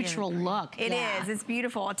 neutral look. It is. It's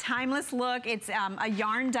beautiful. A timeless look. It's a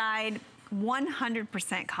yarn dyed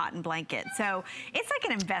 100% cotton blanket. So it's like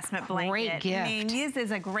an investment blanket. Great gift. I mean, use it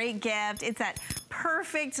as a great gift. It's that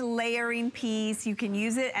perfect layering piece. You can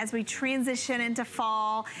use it as we transition into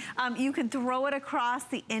fall. You can throw it across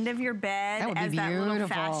the end of your bed as that little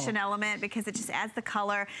fashion element because it just adds the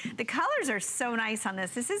color. The colors are so nice on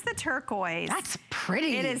this. This is the turquoise. That's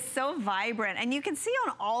pretty. It is so vibrant. And you can see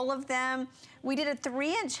on all of them, we did a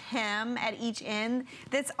 3-inch hem at each end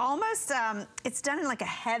that's almost, it's done in like a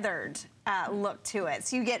heathered look to it.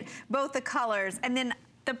 So you get both the colors, and then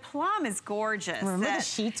the plum is gorgeous. Remember the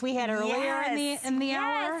sheets we had earlier in the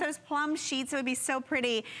hour? Yes, those plum sheets, it would be so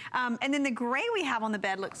pretty. And then the gray we have on the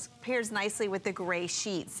bed pairs nicely with the gray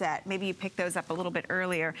sheets that maybe you picked those up a little bit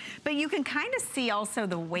earlier. But you can kind of see also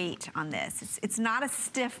the weight on this. It's not a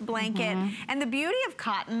stiff blanket. And the beauty of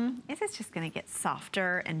cotton is it's just gonna get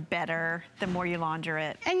softer and better the more you launder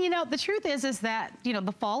it. And you know, the truth is that, you know,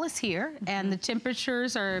 the fall is here and the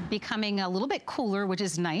temperatures are becoming a little bit cooler, which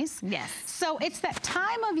is nice. Yes. So it's that time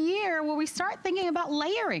of year where we start thinking about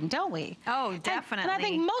layering, don't we? Oh, definitely. And I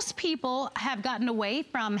think most people have gotten away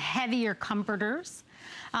from heavier comforters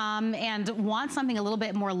and want something a little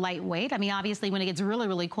bit more lightweight. I mean, obviously, when it gets really,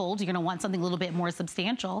 really cold, you're going to want something a little bit more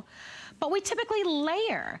substantial. But we typically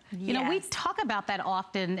layer. You know, we talk about that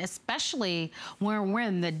often, especially when we're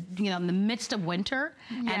in the, you know, in the midst of winter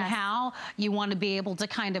and how you want to be able to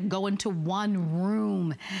kind of go into one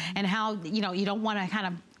room and how, you know, you don't want to kind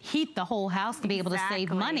of heat the whole house to be able to save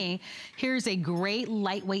money. Here's a great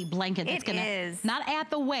lightweight blanket that's going to not add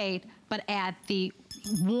the weight, but add the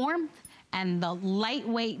warmth and the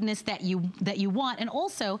lightweightness that you want, and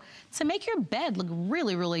also to make your bed look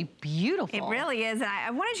really, really beautiful. It really is, and I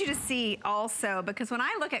wanted you to see also, because when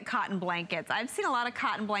I look at cotton blankets, I've seen a lot of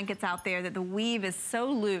cotton blankets out there that the weave is so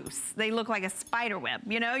loose, they look like a spider web.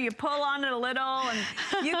 You know, you pull on it a little, and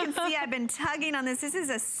you can see I've been tugging on this. This is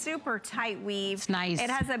a super tight weave. It's nice. It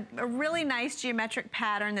has a really nice geometric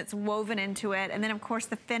pattern that's woven into it, and then of course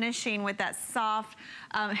the finishing with that soft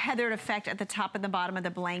heathered effect at the top and the bottom of the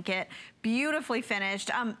blanket. Beautifully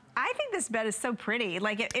finished. I think this bed is so pretty.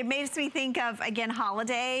 Like it makes me think of, again,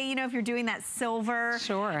 holiday, you know, if you're doing that silver.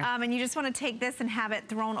 Sure. And you just want to take this and have it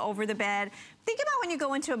thrown over the bed. Think about when you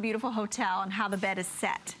go into a beautiful hotel and how the bed is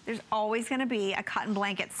set. There's always going to be a cotton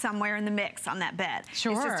blanket somewhere in the mix on that bed.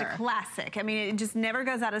 Sure. It's just a classic. I mean, it just never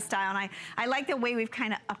goes out of style. And I like the way we've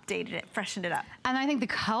kind of updated it, freshened it up. And I think the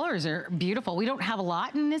colors are beautiful. We don't have a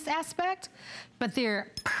lot in this aspect, but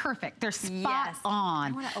they're perfect. They're spot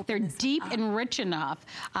on. They're deep and rich enough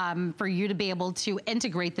for you to be able to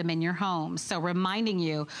integrate them in your home. So reminding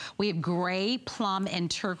you, we have gray, plum, and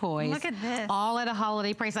turquoise. Look at this. All at a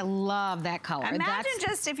holiday price. I love that color. Imagine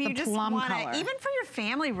just if you just want to, even for your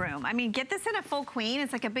family room. I mean, get this in a full queen.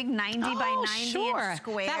 It's like a big 90 by 90 inch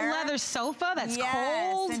square. That leather sofa that's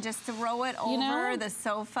cold. And just throw it over the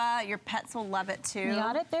sofa. Your pets will love it too. You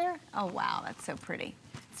got it there? Oh, wow. That's so pretty.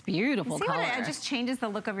 It's beautiful color. It just changes the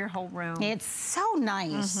look of your whole room. It's so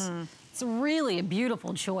nice. It's really a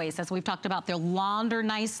beautiful choice, as we've talked about. They'll launder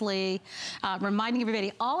nicely, reminding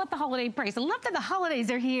everybody all at the holiday price. I love that the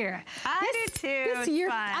holidays are here. I do too. This year,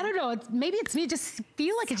 I don't know, maybe it's me, just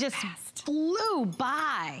feel like it just flew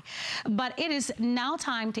by. But it is now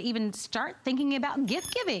time to even start thinking about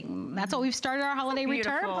gift giving. That's what we've started our holiday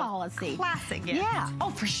return policy. Classic gift. Yeah, oh,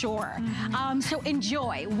 for sure. So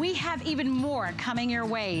enjoy. We have even more coming your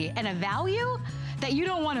way, and a value that you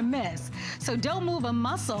don't want to miss. So don't move a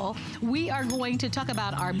muscle. We are going to talk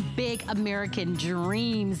about our big American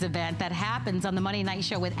Dreams event that happens on the Monday Night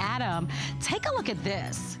Show with Adam. Take a look at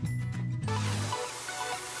this.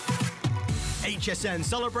 HSN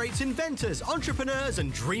celebrates inventors, entrepreneurs,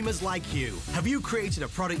 and dreamers like you. Have you created a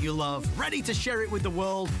product you love, ready to share it with the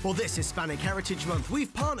world? For this Hispanic Heritage Month,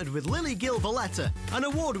 we've partnered with Lily Gil Valletta, an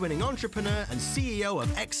award-winning entrepreneur and CEO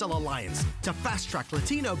of Excel Alliance, to fast-track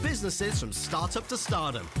Latino businesses from startup to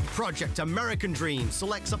stardom. Project American Dreams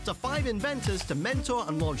selects up to 5 inventors to mentor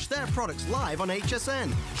and launch their products live on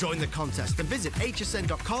HSN. Join the contest and visit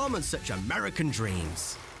hsn.com and search American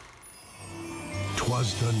Dreams.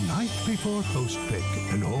 'Twas the night before host pick,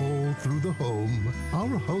 and all through the home,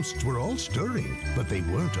 our hosts were all stirring, but they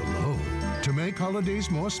weren't alone. To make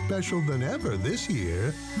holidays more special than ever this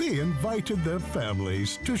year, they invited their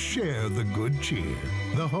families to share the good cheer.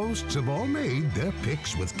 The hosts have all made their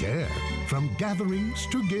picks with care. From gatherings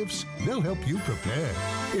to gifts, they'll help you prepare.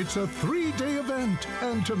 It's a 3-day event,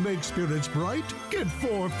 and to make spirits bright, get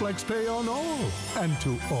 4 flex pay on all, and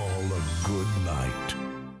to all a good night.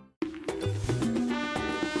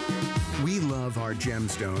 We love our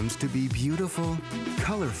gemstones to be beautiful,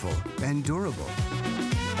 colorful, and durable.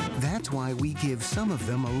 That's why we give some of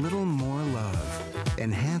them a little more love.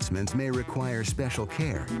 Enhancements may require special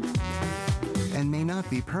care and may not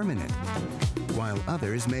be permanent, while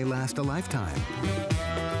others may last a lifetime.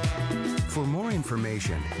 For more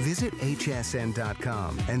information, visit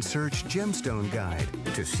hsn.com and search Gemstone Guide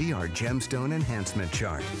to see our gemstone enhancement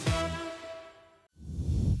chart.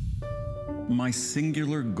 My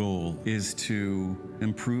singular goal is to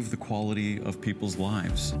improve the quality of people's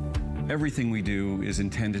lives. Everything we do is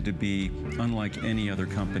intended to be unlike any other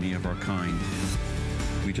company of our kind.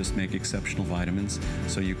 We just make exceptional vitamins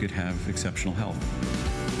so you could have exceptional health.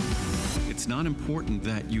 It's not important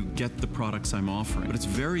that you get the products I'm offering, but it's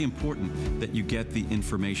very important that you get the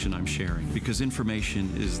information I'm sharing, because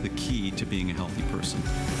information is the key to being a healthy person.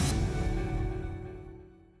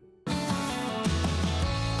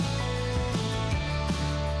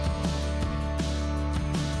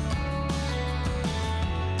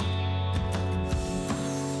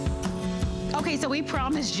 Okay, so we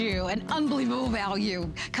promised you an unbelievable value.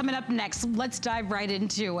 Coming up next, let's dive right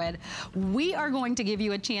into it. We are going to give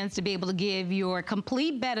you a chance to be able to give your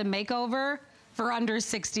complete bed a makeover for under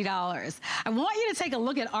 $60. I want you to take a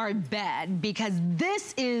look at our bed, because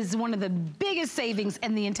this is one of the biggest savings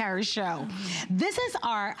in the entire show. This is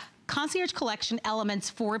our Concierge Collection Elements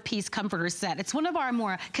 4-piece comforter set. It's one of our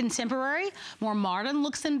more contemporary, more modern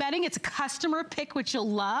looks in bedding. It's a customer pick, which you'll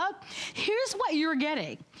love. Here's what you're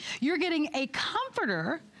getting. You're getting a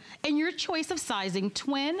comforter in your choice of sizing: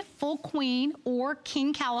 twin, full queen, or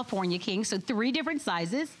king California king, so 3 different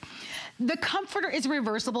sizes. The comforter is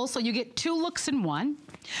reversible, so you get 2 looks in one.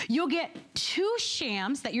 You'll get 2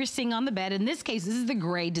 shams that you're seeing on the bed. In this case, this is the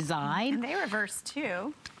gray design. And they reverse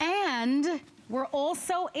too. And we're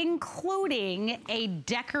also including a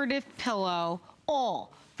decorative pillow,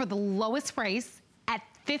 all for the lowest price at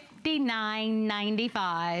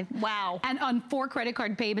 $59.95. Wow. And on 4 credit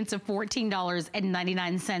card payments of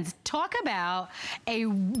 $14.99. Talk about a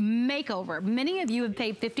makeover. Many of you have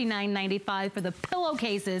paid $59.95 for the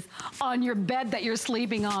pillowcases on your bed that you're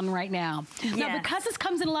sleeping on right now. Yes. Now, because this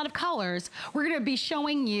comes in a lot of colors, we're gonna be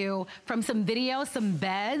showing you from some videos, some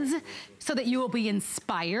beds, so that you will be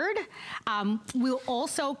inspired. We'll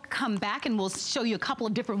also come back and we'll show you a couple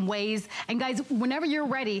of different ways. And guys, whenever you're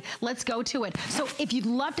ready, let's go to it. So if you'd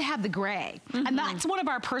love to have the gray, and that's one of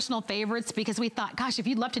our personal favorites because we thought, gosh, if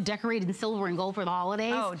you'd love to decorate in silver and gold for the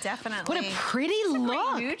holidays. Oh, definitely. What a pretty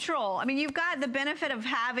look. Great neutral. I mean, you've got the benefit of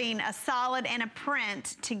having a solid and a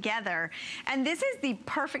print together. And this is the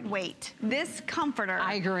perfect weight. This comforter.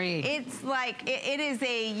 I agree. It's like, it is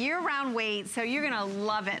a year-round weight, so you're gonna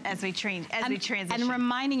love it as we transition. And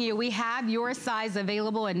reminding you, we have your size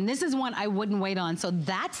available, and this is one I wouldn't wait on. So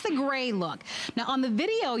that's the gray look. Now on the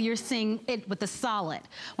video, you're seeing it with the solid.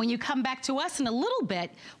 When you come back to us in a little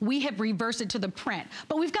bit, we have reversed it to the print.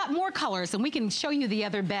 But we've got more colors, and we can show you the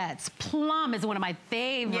other beds. Plum is one of my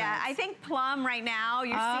favorites. Yeah, I think plum right now,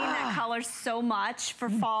 you're seeing that color so much for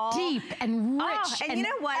fall. Deep and rich and you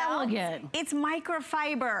know what elegant. It's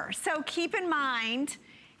microfiber, so keep in mind,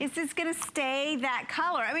 is this gonna stay that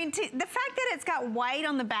color? I mean, the fact that it's got white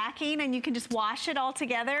on the backing and you can just wash it all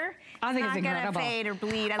together, I think it's incredible. Not gonna fade or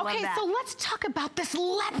bleed. I love that. Okay, so let's talk about this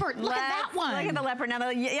leopard. Look at that one. Look at the leopard. Now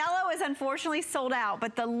the yellow is unfortunately sold out,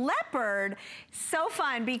 but the leopard, so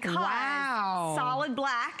fun because solid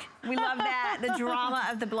black. We love that, the drama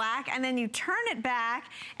of the black. And then you turn it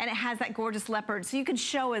back and it has that gorgeous leopard. So you can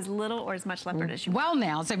show as little or as much leopard as you want. Well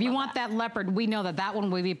now, so if you want that leopard, we know that that one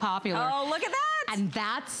will be popular. Oh, look at that.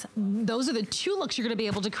 And those are the two looks you're gonna be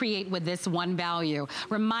able to create with this one value.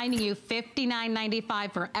 Reminding you,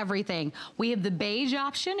 $59.95 for everything. We have the beige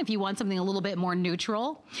option if you want something a little bit more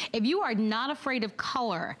neutral. If you are not afraid of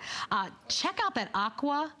color, check out that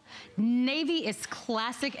aqua. Navy is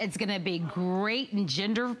classic. It's gonna be great and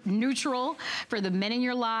gender neutral for the men in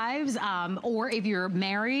your lives, or if you're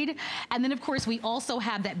married. And then of course, we also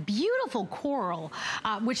have that beautiful coral,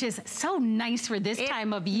 which is so nice for this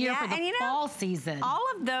time of year for the fall season. All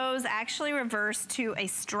of those actually reverse to a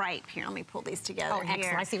stripe. Here, let me pull these together here.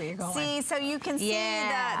 Excellent. I see where you're going. See, so you can see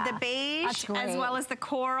the beige as well as the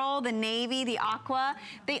coral, the navy, the aqua.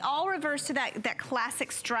 They all reverse to that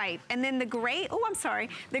classic stripe. And then the gray,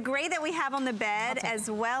 the gray that we have on the bed as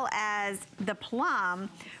well as the plum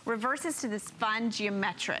reverses to this fun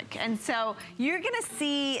geometric. And so you're gonna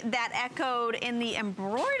see that echoed in the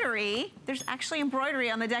embroidery. There's actually embroidery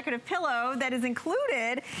on the decorative pillow that is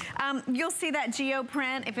included. You'll see that geo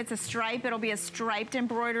print. If it's a stripe, it'll be a striped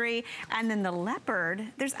embroidery. And then the leopard,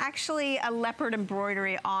 there's actually a leopard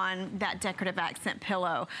embroidery on that decorative accent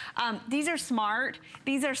pillow. These are smart.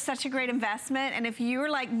 These are such a great investment. And if you're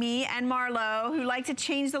like me and Marlo, who like to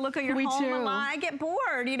change the look of your home, I get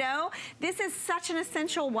bored, you know? This is such an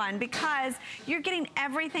essential one because you're getting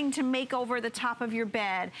everything to make over the top of your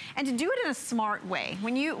bed and to do it in a smart way.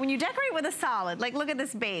 When you decorate with a solid, like look at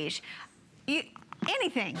this beige,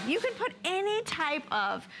 anything, you can put any type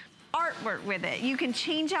of artwork with it. You can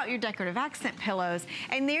change out your decorative accent pillows.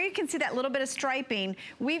 And there you can see that little bit of striping.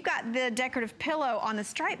 We've got the decorative pillow on the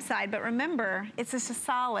stripe side, but remember, it's just a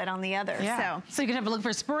solid on the other. So you can have a look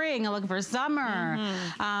for spring, a look for summer.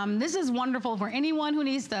 This is wonderful for anyone who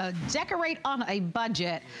needs to decorate on a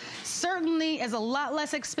budget. Certainly is a lot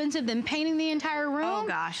less expensive than painting the entire room. Oh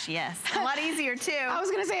gosh, yes. A lot easier too. I was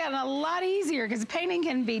gonna say a lot easier because painting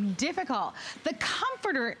can be difficult. The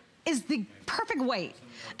comforter is the perfect weight.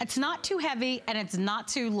 It's not too heavy and it's not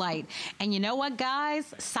too light. And you know what,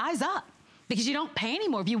 guys? Size up. Because you don't pay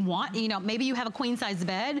anymore. If you want, you know, maybe you have a queen size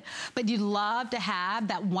bed, but you'd love to have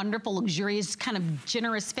that wonderful, luxurious, kind of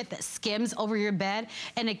generous fit that skims over your bed.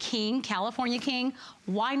 And a king, California king,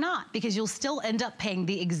 why not? Because you'll still end up paying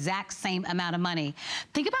the exact same amount of money.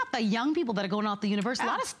 Think about the young people that are going off to university.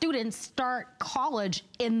 A lot of students start college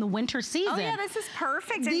in the winter season. Oh yeah, this is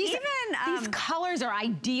perfect. These, and these colors are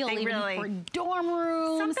ideal for dorm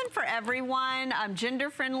rooms. Something for everyone, gender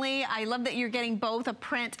friendly. I love that you're getting both a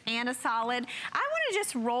print and a solid. I want to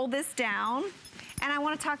just roll this down. And I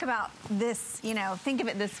want to talk about this, you know, think of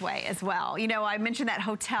it this way as well. You know, I mentioned that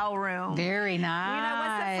hotel room. Very nice. You know,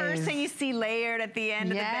 what's the first thing you see layered at the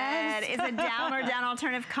end of the bed? It's a down or down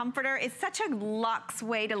alternative comforter. It's such a luxe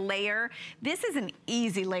way to layer. This is an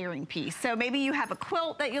easy layering piece. So maybe you have a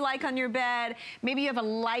quilt that you like on your bed. Maybe you have a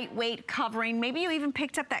lightweight covering. Maybe you even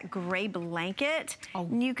picked up that gray blanket.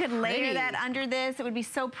 And you could layer that under this. It would be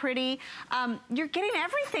so pretty. You're getting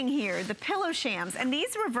everything here. The pillow shams. And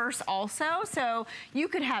these reverse also. So you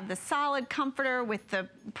could have the solid comforter with the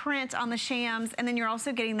print on the shams, and then you're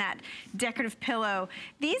also getting that decorative pillow.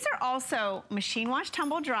 These are also machine wash,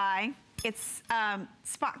 tumble dry. It's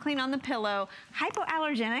spot clean on the pillow,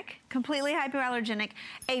 hypoallergenic, completely hypoallergenic,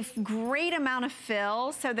 a great amount of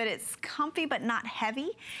fill so that it's comfy but not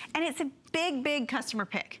heavy, and it's a big customer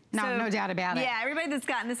pick. No doubt about it. Yeah, everybody that's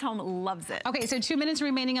gotten this home loves it. Okay, so 2 minutes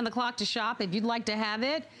remaining on the clock to shop. If you'd like to have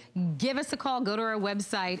it, give us a call, go to our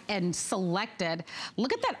website and select it.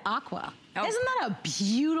 Look at that aqua. Oh. Isn't that a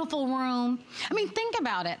beautiful room? I mean, think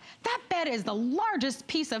about it. That bed is the largest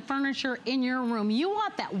piece of furniture in your room. You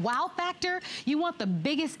want that wow factor, you want the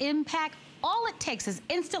biggest impact. All it takes is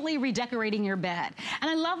instantly redecorating your bed. And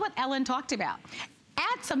I love what Ellen talked about.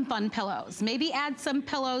 Add some fun pillows. Maybe add some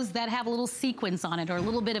pillows that have a little sequins on it or a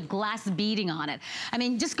little bit of glass beading on it. I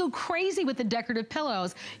mean, just go crazy with the decorative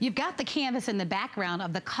pillows. You've got the canvas in the background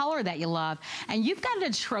of the color that you love, and you've got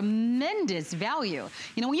a tremendous value.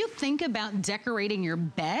 You know, when you think about decorating your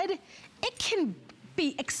bed, it can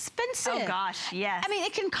be expensive. Oh gosh, yes. I mean,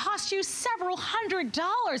 it can cost you several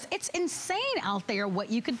 $100s. It's insane out there what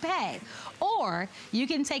you could pay. Or you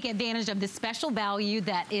can take advantage of this special value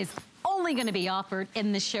that is only going to be offered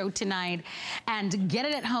in the show tonight and get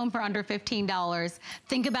it at home for under $15.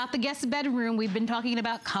 Think about the guest bedroom. We've been talking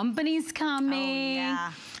about companies coming. Oh,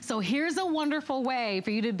 yeah. So here's a wonderful way for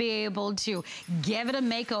you to be able to give it a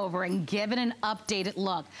makeover and give it an updated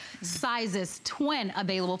look. Sizes twin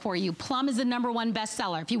available for you. Plum is the #1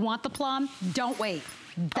 bestseller. If you want the plum, don't wait.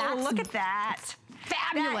 Oh, look at that.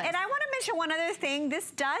 Fabulous. And I want to mention one other thing.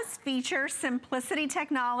 This does feature Simplicity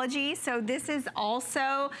technology. So this is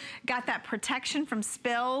also got that protection from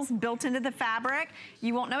spills built into the fabric.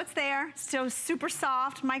 You won't know it's there. Still super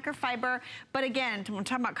soft, microfiber. But again, when we're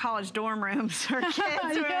talking about college dorm rooms or kids'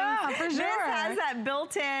 rooms, yeah, for sure. This has that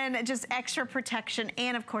built-in just extra protection,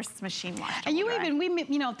 and of course it's machine washed. And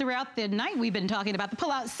you know, throughout the night we've been talking about the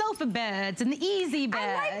pull-out sofa beds and the easy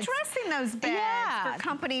beds. I like dressing those beds for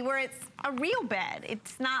company where it's a real bed.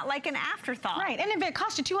 It's not like an afterthought. Right, and if it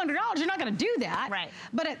costs you $200, you're not gonna do that. Right.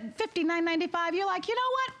 But at $59.95, you're like, you know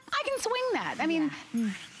what? I can swing that. I mean,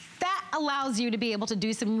 that allows you to be able to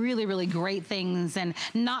do some really great things and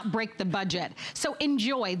not break the budget. So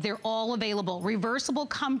enjoy, they're all available. Reversible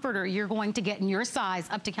comforter you're going to get in your size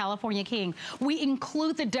up to California King. We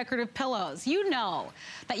include the decorative pillows. You know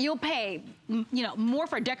that you'll pay, you know, more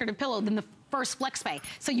for a decorative pillow than the first flex pay.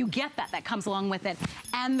 So you get that comes along with it,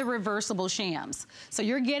 and the reversible shams. So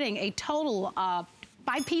you're getting a total of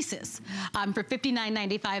 5 pieces for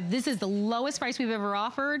 $59.95. This is the lowest price we've ever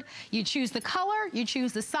offered. You choose the color, you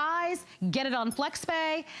choose the size, get it on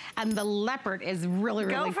FlexPay, and the leopard is really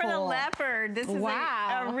cool. Go for the leopard. This is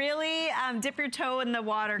a really dip your toe in the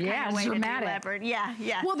water kind of way dramatic. to do leopard.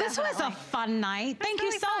 Yeah. Well, this was a fun night. Thank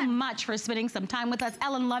you so much for spending some time with us.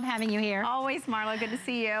 Ellen, love having you here. Always, Marla. Good to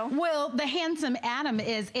see you. Well, the handsome Adam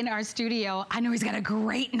is in our studio. I know he's got a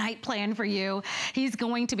great night planned for you. He's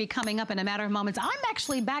going to be coming up in a matter of moments. I'm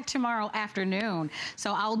actually back tomorrow afternoon,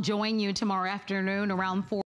 so I'll join you tomorrow afternoon around 4.